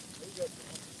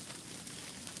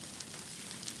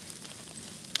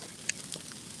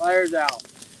 Fire's out.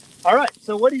 all right,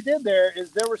 so what he did there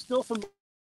is there were still some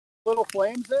little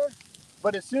flames there,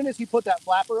 but as soon as he put that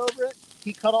flapper over it,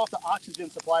 he cut off the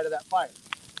oxygen supply to that fire,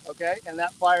 okay? And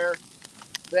that fire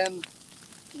then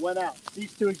went out,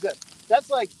 ceased to exist.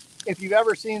 That's like if you've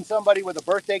ever seen somebody with a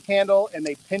birthday candle and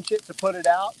they pinch it to put it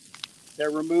out, they're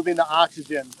removing the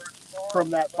oxygen from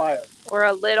that fire. Or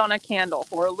a lid on a candle.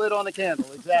 Or a lid on a candle,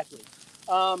 exactly.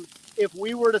 If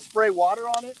we were to spray water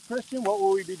on it, Christian, what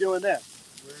will we be doing then?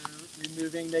 We're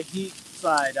removing the heat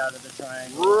side out of the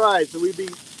triangle. Right, so we'd be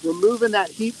removing that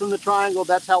heat from the triangle.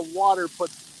 That's how water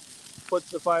puts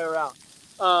the fire out.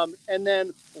 And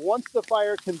then once the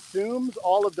fire consumes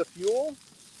all of the fuel,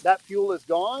 that fuel is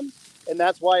gone, and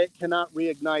that's why it cannot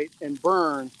reignite and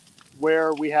burn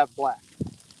where we have black.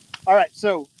 All right,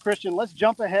 so Christian, let's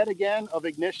jump ahead again of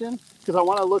ignition because I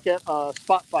want to look at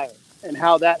spot fire and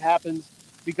how that happens,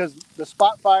 because the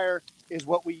spot fire is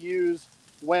what we use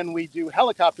when we do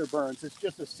helicopter burns. It's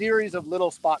just a series of little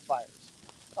spot fires.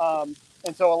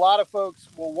 And so a lot of folks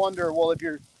will wonder, well, if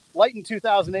you're lighting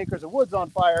 2,000 acres of woods on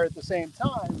fire at the same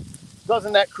time,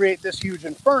 doesn't that create this huge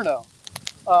inferno?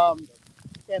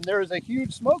 And there is a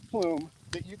huge smoke plume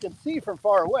that you can see from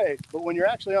far away, but when you're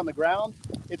actually on the ground,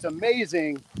 it's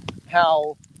amazing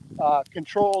how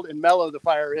controlled and mellow the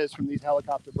fire is from these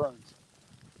helicopter burns.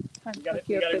 You have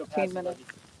 15 minutes.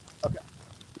 Okay.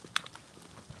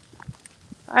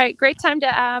 All right, great time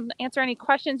to answer any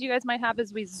questions you guys might have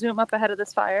as we zoom up ahead of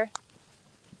this fire.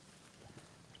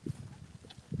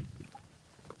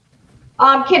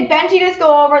 Can Benji just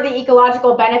go over the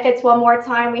ecological benefits one more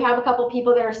time? We have a couple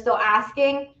people that are still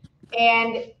asking.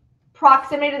 And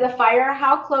proximity to the fire,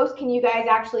 how close can you guys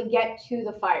actually get to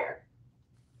the fire?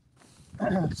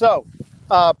 So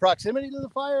proximity to the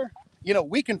fire, you know,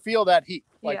 we can feel that heat.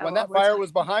 Like when that fire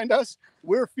was behind us,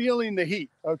 we're feeling the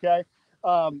heat, okay?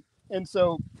 And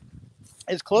so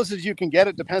as close as you can get,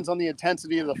 it depends on the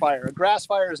intensity of the fire. A grass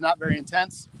fire is not very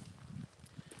intense.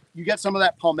 You get some of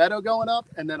that palmetto going up,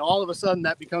 and then all of a sudden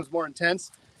that becomes more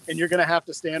intense, and you're going to have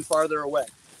to stand farther away.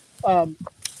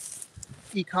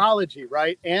 Ecology,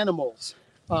 right? Animals.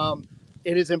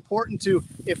 It is important to,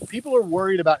 if people are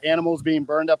worried about animals being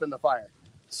burned up in the fire,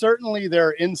 certainly there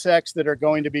are insects that are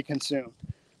going to be consumed.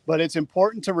 But it's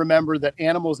important to remember that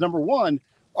animals, number one,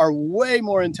 are way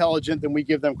more intelligent than we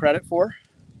give them credit for.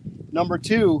 Number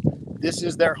two, this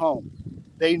is their home.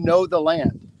 They know the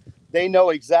land. They know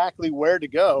exactly where to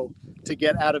go to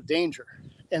get out of danger.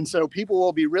 And so people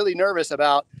will be really nervous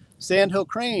about sandhill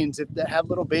cranes if they have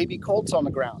little baby colts on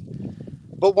the ground.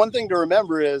 But one thing to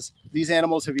remember is these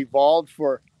animals have evolved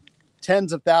for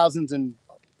tens of thousands and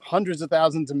hundreds of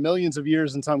thousands and millions of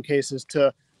years in some cases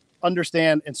to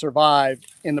understand and survive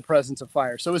in the presence of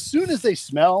fire. So as soon as they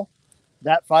smell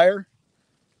that fire,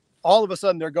 all of a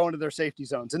sudden they're going to their safety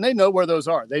zones, and they know where those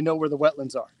are. They know where the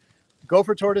wetlands are.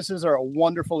 Gopher tortoises are a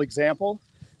wonderful example.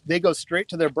 They go straight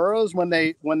to their burrows when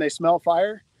they smell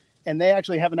fire, and they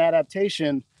actually have an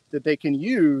adaptation that they can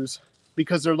use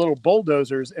because they're little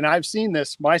bulldozers. And I've seen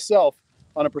this myself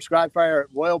on a prescribed fire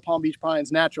at Royal Palm Beach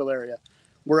Pines Natural Area,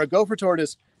 where a gopher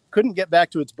tortoise couldn't get back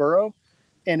to its burrow,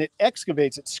 and it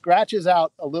excavates, it scratches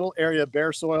out a little area of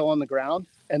bare soil on the ground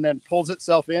and then pulls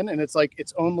itself in, and it's like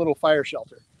its own little fire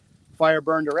shelter. Fire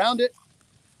burned around it,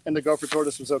 and the gopher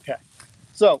tortoise was okay.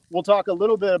 So we'll talk a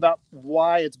little bit about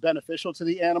why it's beneficial to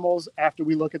the animals after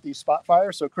we look at these spot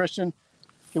fires. So Christian,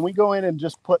 can we go in and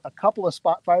just put a couple of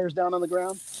spot fires down on the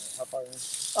ground? How far in?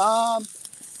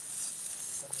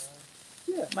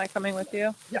 Yeah. Am I coming with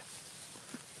you? Yeah.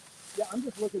 Yeah, I'm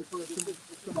just looking for some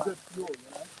good fuel, you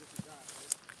know?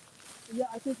 Yeah,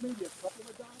 I think maybe a couple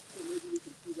of dots, so maybe we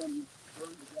can see them burn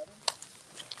together.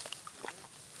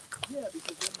 Yeah,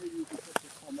 because then maybe you can put the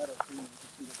palmetto tree and you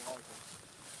can see the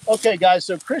walls. Okay, guys,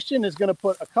 so Christian is going to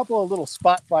put a couple of little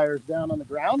spot fires down on the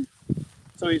ground.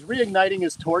 So he's reigniting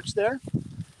his torch there.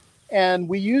 And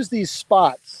we use these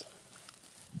spots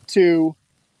to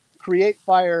create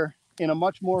fire in a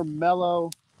much more mellow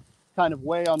kind of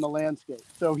way on the landscape.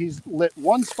 So he's lit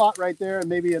one spot right there and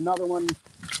maybe another one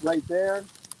right there.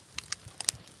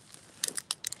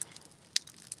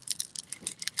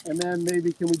 And then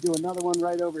maybe can we do another one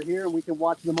right over here and we can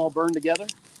watch them all burn together?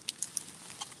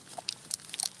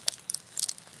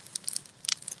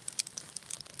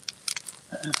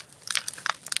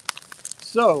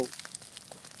 So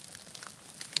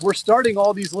we're starting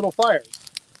all these little fires.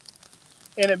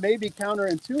 And it may be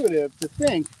counterintuitive to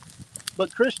think,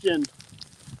 but Christian,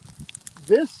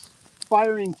 this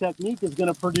firing technique is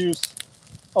going to produce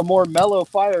a more mellow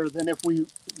fire than if we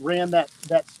ran that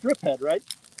strip head, right?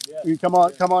 Yeah. You come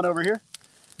on over here.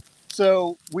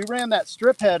 So we ran that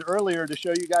strip head earlier to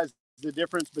show you guys the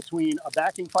difference between a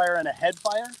backing fire and a head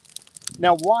fire.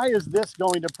 Now, why is this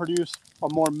going to produce a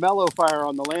more mellow fire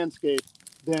on the landscape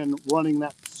than running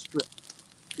that strip?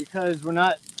 Because we're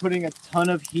not putting a ton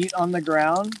of heat on the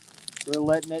ground. We're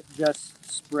letting it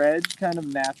just spread kind of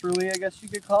naturally, I guess you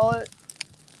could call it.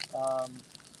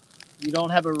 You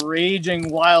don't have a raging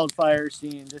wildfire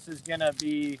scene. This is going to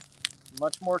be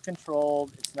much more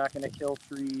controlled. It's not going to kill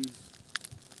trees.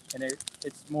 And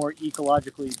it's more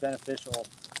ecologically beneficial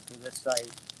to this site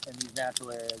and these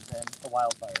natural areas than a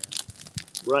wildfire.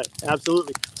 Right,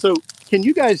 absolutely. So can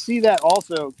you guys see that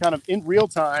also kind of in real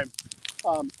time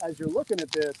as you're looking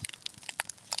at this?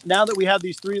 Now that we have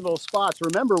these three little spots,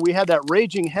 remember we had that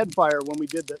raging head fire when we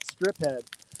did that strip head.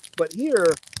 But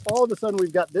here, all of a sudden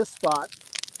we've got this spot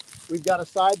We've got a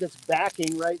side that's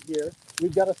backing right here.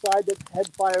 We've got a side that's head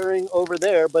firing over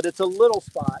there, but it's a little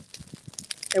spot.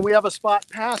 And we have a spot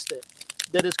past it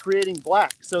that is creating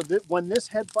black. So that when this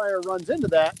head fire runs into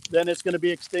that, then it's going to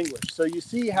be extinguished. So you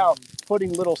see how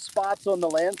putting little spots on the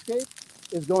landscape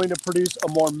is going to produce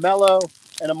a more mellow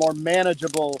and a more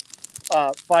manageable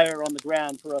fire on the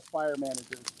ground for us fire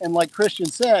managers. And like Christian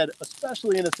said,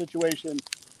 especially in a situation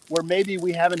where maybe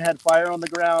we haven't had fire on the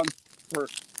ground for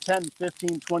 10,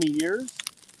 15, 20 years,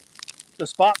 the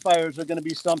spot fires are going to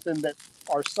be something that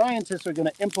our scientists are going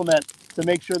to implement to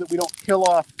make sure that we don't kill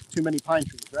off too many pine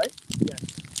trees, right? Yes.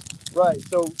 Right.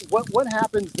 So what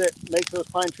happens that makes those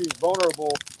pine trees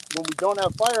vulnerable when we don't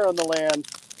have fire on the land?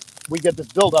 We get this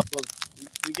buildup of.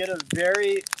 We get a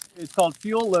very, it's called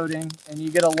fuel loading, and you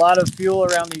get a lot of fuel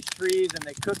around these trees, and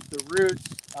they cook the roots.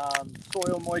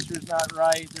 Soil moisture is not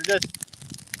right.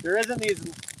 There isn't these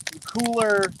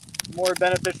cooler, more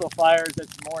beneficial fires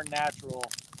that's more natural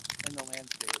in the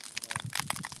landscape.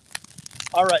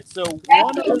 All right. So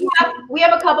we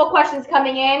have a couple questions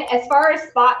coming in. As far as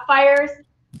spot fires,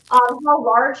 how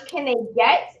large can they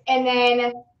get? And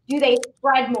then do they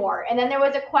spread more? And then there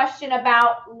was a question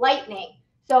about lightning.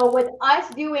 So with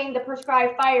us doing the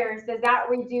prescribed fires, does that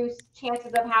reduce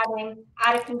chances of having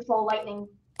out of control lightning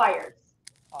fires?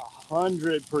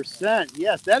 100%.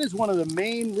 Yes, that is one of the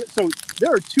main. So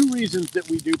there are two reasons that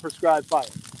we do prescribed fire.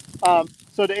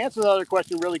 So to answer the other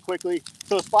question really quickly,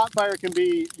 so a spot fire can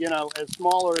be, as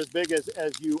small or as big as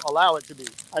you allow it to be.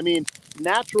 I mean,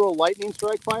 natural lightning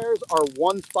strike fires are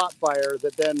one spot fire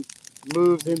that then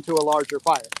moves into a larger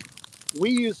fire.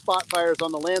 We use spot fires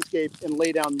on the landscape and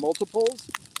lay down multiples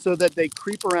so that they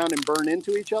creep around and burn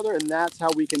into each other, and that's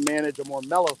how we can manage a more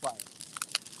mellow fire.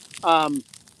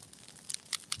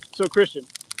 So Christian,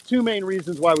 two main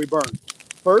reasons why we burn.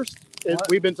 First,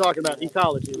 we've been talking about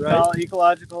ecology, right?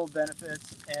 Ecological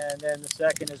benefits, and then the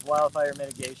second is wildfire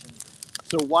mitigation.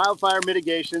 So wildfire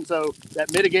mitigation, so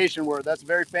that mitigation word, that's a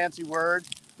very fancy word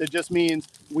that just means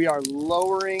we are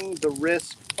lowering the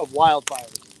risk of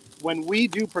wildfires. When we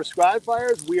do prescribed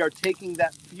fires, we are taking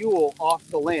that fuel off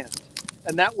the land.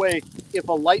 And that way, if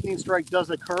a lightning strike does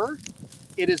occur,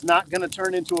 it is not going to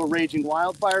turn into a raging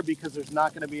wildfire because there's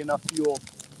not going to be enough fuel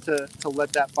to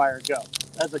let that fire go.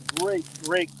 That's a great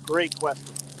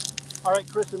question. All right,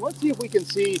 Kristen, let's see if we can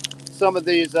see some of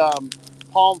these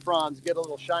palm fronds get a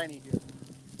little shiny here.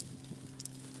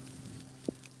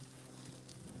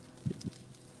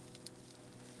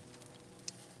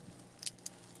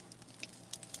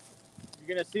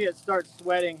 You're going to see it start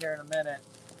sweating here in a minute.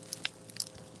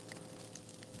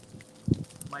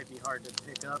 Might be hard to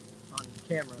pick up on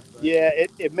camera. But. Yeah,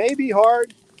 it may be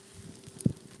hard.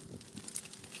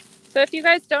 So if you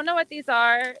guys don't know what these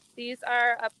are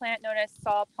a plant known as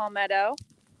saw palmetto.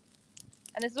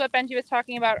 And this is what Benji was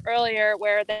talking about earlier,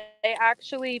 where they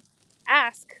actually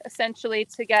ask essentially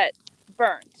to get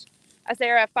burned, as they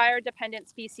are a fire-dependent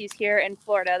species here in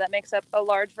Florida that makes up a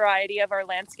large variety of our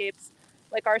landscapes,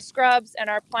 like our scrubs and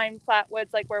our pine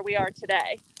flatwoods, like where we are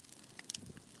today.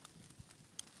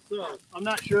 So I'm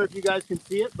not sure if you guys can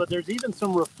see it, but there's even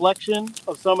some reflection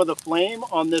of some of the flame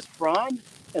on this frond,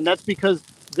 and that's because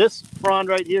this frond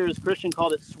right here, as Christian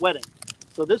called it, sweating.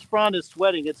 So this frond is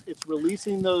sweating. It's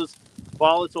releasing those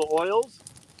volatile oils,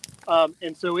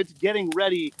 and so it's getting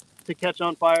ready to catch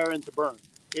on fire and to burn.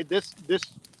 This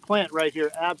plant right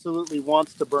here absolutely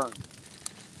wants to burn.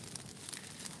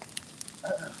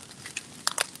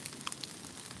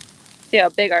 See how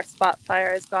big our spot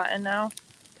fire has gotten now,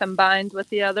 combined with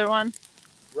the other one?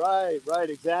 Right,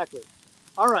 exactly.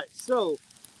 All right, so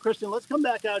Christian, let's come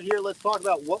back out here. Let's talk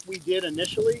about what we did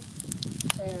initially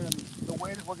and the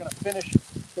way that we're going to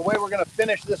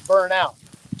finish this burn out.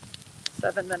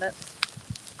 7 minutes.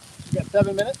 You got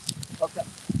 7 minutes? Okay.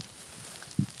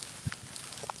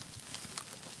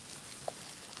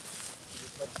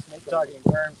 Talking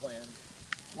burn plan.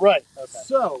 Right. Okay.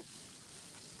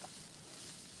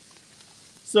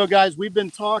 So guys, we've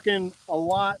been talking a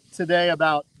lot today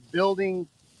about building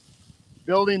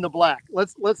the black.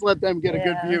 Let's let them get a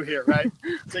good view here, right?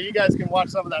 So you guys can watch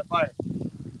some of that fire.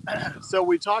 So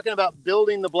we're talking about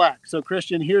building the black. So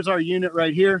Christian, here's our unit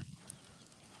right here.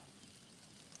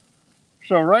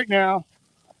 So right now,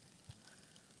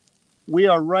 we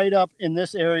are right up in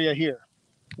this area here.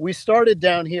 We started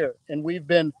down here and we've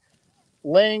been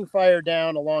laying fire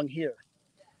down along here.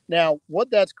 Now, what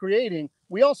that's creating,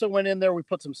 we also went in there, we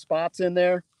put some spots in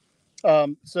there.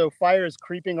 So fire is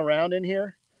creeping around in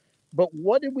here. But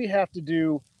what did we have to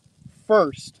do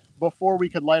first before we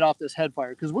could light off this head fire?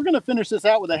 Because we're going to finish this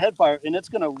out with a head fire and it's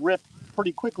going to rip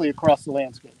pretty quickly across the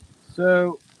landscape.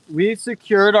 So we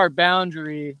secured our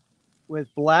boundary with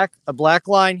a black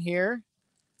line here,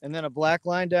 and then a black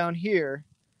line down here.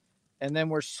 And then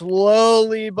we're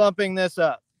slowly bumping this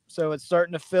up. So it's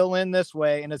starting to fill in this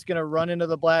way, and it's going to run into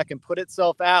the black and put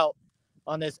itself out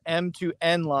on this M to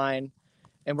N line.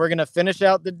 And we're going to finish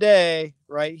out the day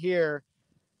right here.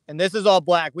 And this is all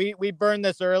black. We burned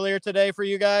this earlier today for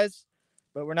you guys,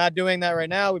 but we're not doing that right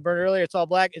now. We burned it earlier. It's all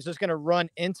black. It's just going to run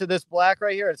into this black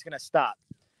right here. It's going to stop.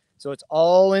 So it's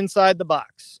all inside the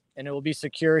box, and it will be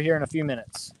secure here in a few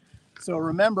minutes. So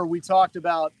remember, we talked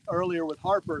about earlier with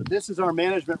Harper, this is our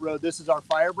management road. This is our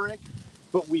fire break,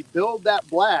 but we build that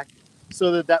black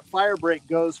so that that fire break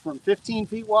goes from 15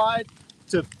 feet wide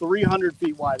to 300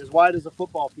 feet wide as a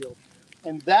football field.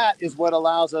 And that is what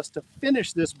allows us to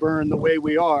finish this burn the way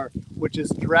we are, which is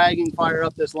dragging fire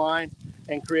up this line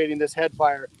and creating this head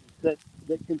fire that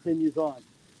continues on.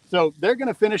 So they're going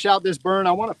to finish out this burn.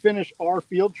 I want to finish our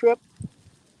field trip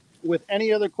with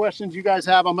any other questions you guys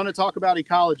have. I'm going to talk about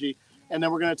ecology, and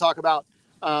then we're going to talk about,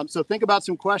 so think about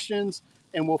some questions,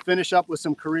 and we'll finish up with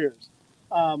some careers.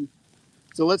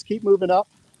 So let's keep moving up.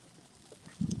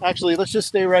 Actually, let's just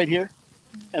stay right here.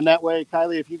 And that way,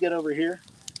 Kylie, if you get over here,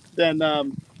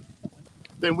 then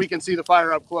we can see the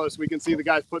fire up close. We can see the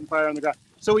guys putting fire on the ground.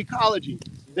 So ecology,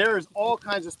 there's all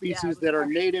kinds of species that are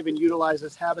native and utilize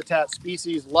as habitat,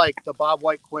 species like the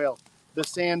bobwhite quail, the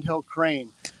sandhill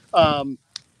crane.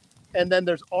 And then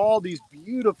there's all these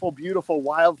beautiful, beautiful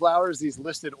wildflowers, these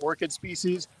listed orchid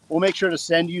species. We'll make sure to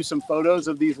send you some photos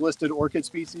of these listed orchid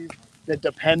species that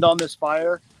depend on this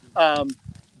fire.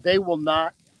 They will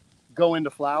not go into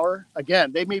flower.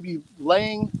 Again, they may be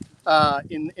laying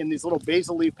in these little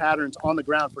basil leaf patterns on the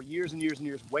ground for years and years and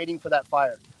years, waiting for that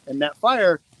fire. And that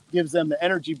fire gives them the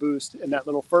energy boost and that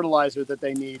little fertilizer that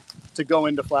they need to go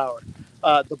into flower.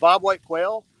 The bobwhite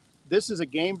quail, this is a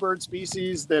game bird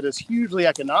species that is hugely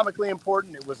economically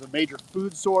important. It was a major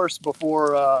food source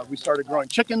before we started growing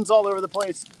chickens all over the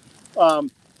place.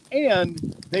 And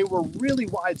they were really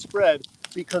widespread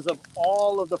because of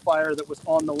all of the fire that was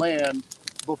on the land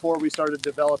before we started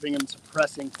developing and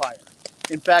suppressing fire.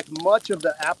 In fact, much of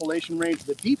the Appalachian range,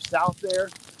 the deep south there,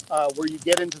 where you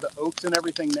get into the oaks and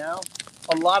everything now,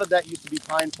 a lot of that used to be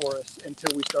pine forest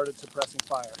until we started suppressing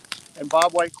fire. And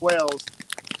bobwhite quails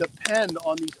depend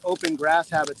on these open grass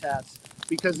habitats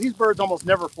because these birds almost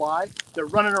never fly. They're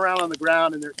running around on the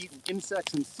ground and they're eating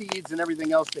insects and seeds and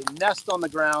everything else. They nest on the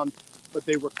ground, but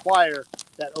they require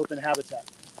that open habitat.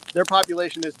 Their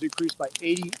population has decreased by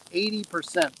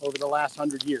 80% over the last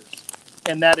 100 years.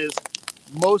 And that is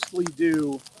mostly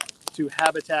due to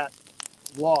habitat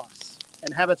loss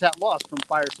and habitat loss from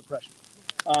fire suppression.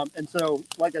 And so,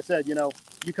 like I said, you know,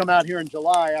 you come out here in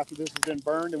July after this has been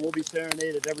burned and we'll be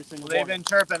serenaded every single morning. They've been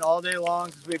chirping all day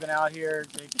long since we've been out here.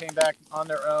 They came back on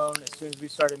their own as soon as we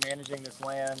started managing this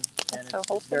land, and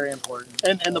it's very important.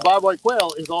 And the bobwhite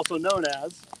quail is also known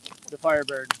as the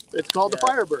firebird. It's called the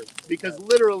firebird because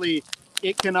literally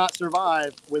it cannot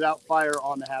survive without fire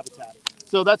on the habitat.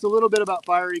 So that's a little bit about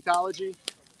fire ecology.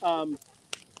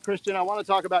 Christian, I want to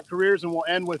talk about careers and we'll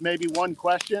end with maybe one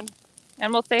question.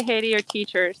 And we'll say hey to your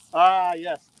teachers. Ah,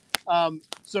 yes.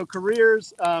 So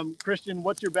careers, Christian,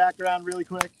 what's your background really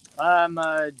quick? I'm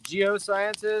a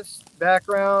geoscientist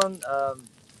background,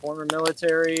 former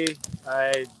military.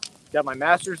 I got my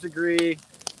master's degree,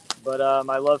 but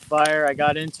I love fire. I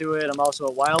got into it. I'm also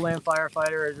a wildland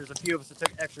firefighter. There's a few of us that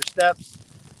took extra steps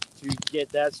to get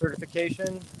that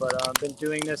certification, but I've been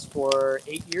doing this for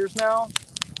 8 years now,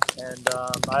 and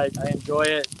I enjoy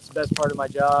it. It's the best part of my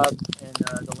job in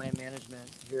the land management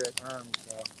here at ERM.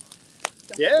 So.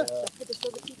 Yeah.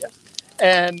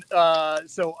 And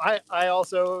so I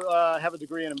also have a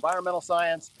degree in environmental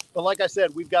science. But like I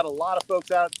said, we've got a lot of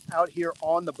folks out here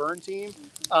on the burn team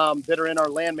that are in our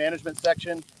land management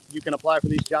section. You can apply for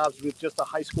these jobs with just a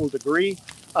high school degree.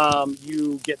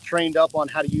 You get trained up on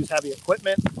how to use heavy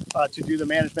equipment to do the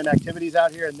management activities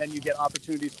out here. And then you get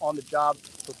opportunities on the job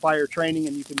for fire training,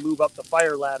 and you can move up the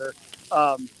fire ladder.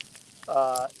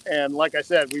 And like I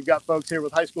said, we've got folks here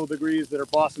with high school degrees that are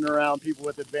bossing around people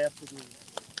with advanced degrees.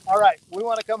 All right, we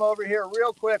want to come over here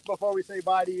real quick before we say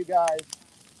bye to you guys.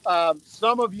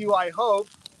 Some of you, I hope,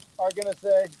 are going to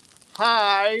say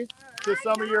hi to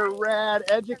some of your rad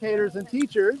educators and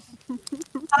teachers.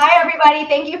 Hi, everybody.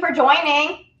 Thank you for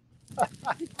joining.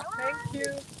 Thank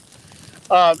you.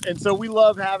 And so we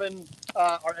love having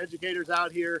our educators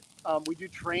out here. We do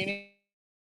training.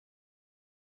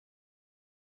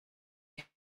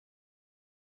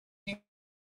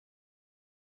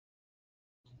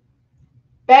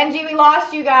 Benji, we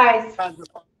lost you guys.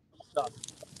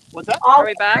 What's that? Are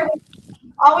we back?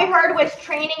 All we heard was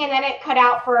training, and then it cut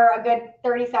out for a good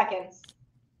 30 seconds.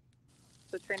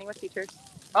 So training with teachers.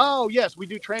 Oh, yes, we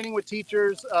do training with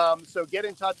teachers. So get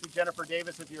in touch with Jennifer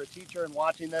Davis if you're a teacher and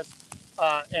watching this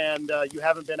and you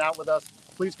haven't been out with us.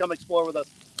 Please come explore with us.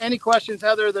 Any questions,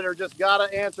 Heather, that are just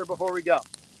gotta answer before we go?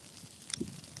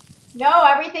 No,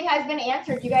 everything has been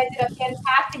answered. You guys did a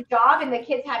fantastic job and the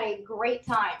kids had a great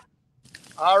time.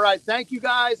 All right. Thank you,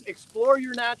 guys. Explore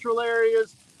your natural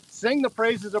areas. Sing the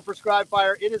praises of prescribed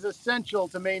fire. It is essential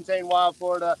to maintain wild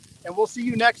Florida. And we'll see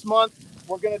you next month.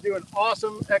 We're going to do an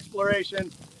awesome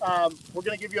exploration. We're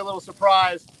going to give you a little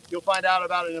surprise. You'll find out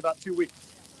about it in about 2 weeks.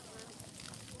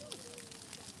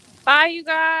 Bye, you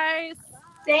guys.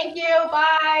 Thank you.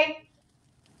 Bye.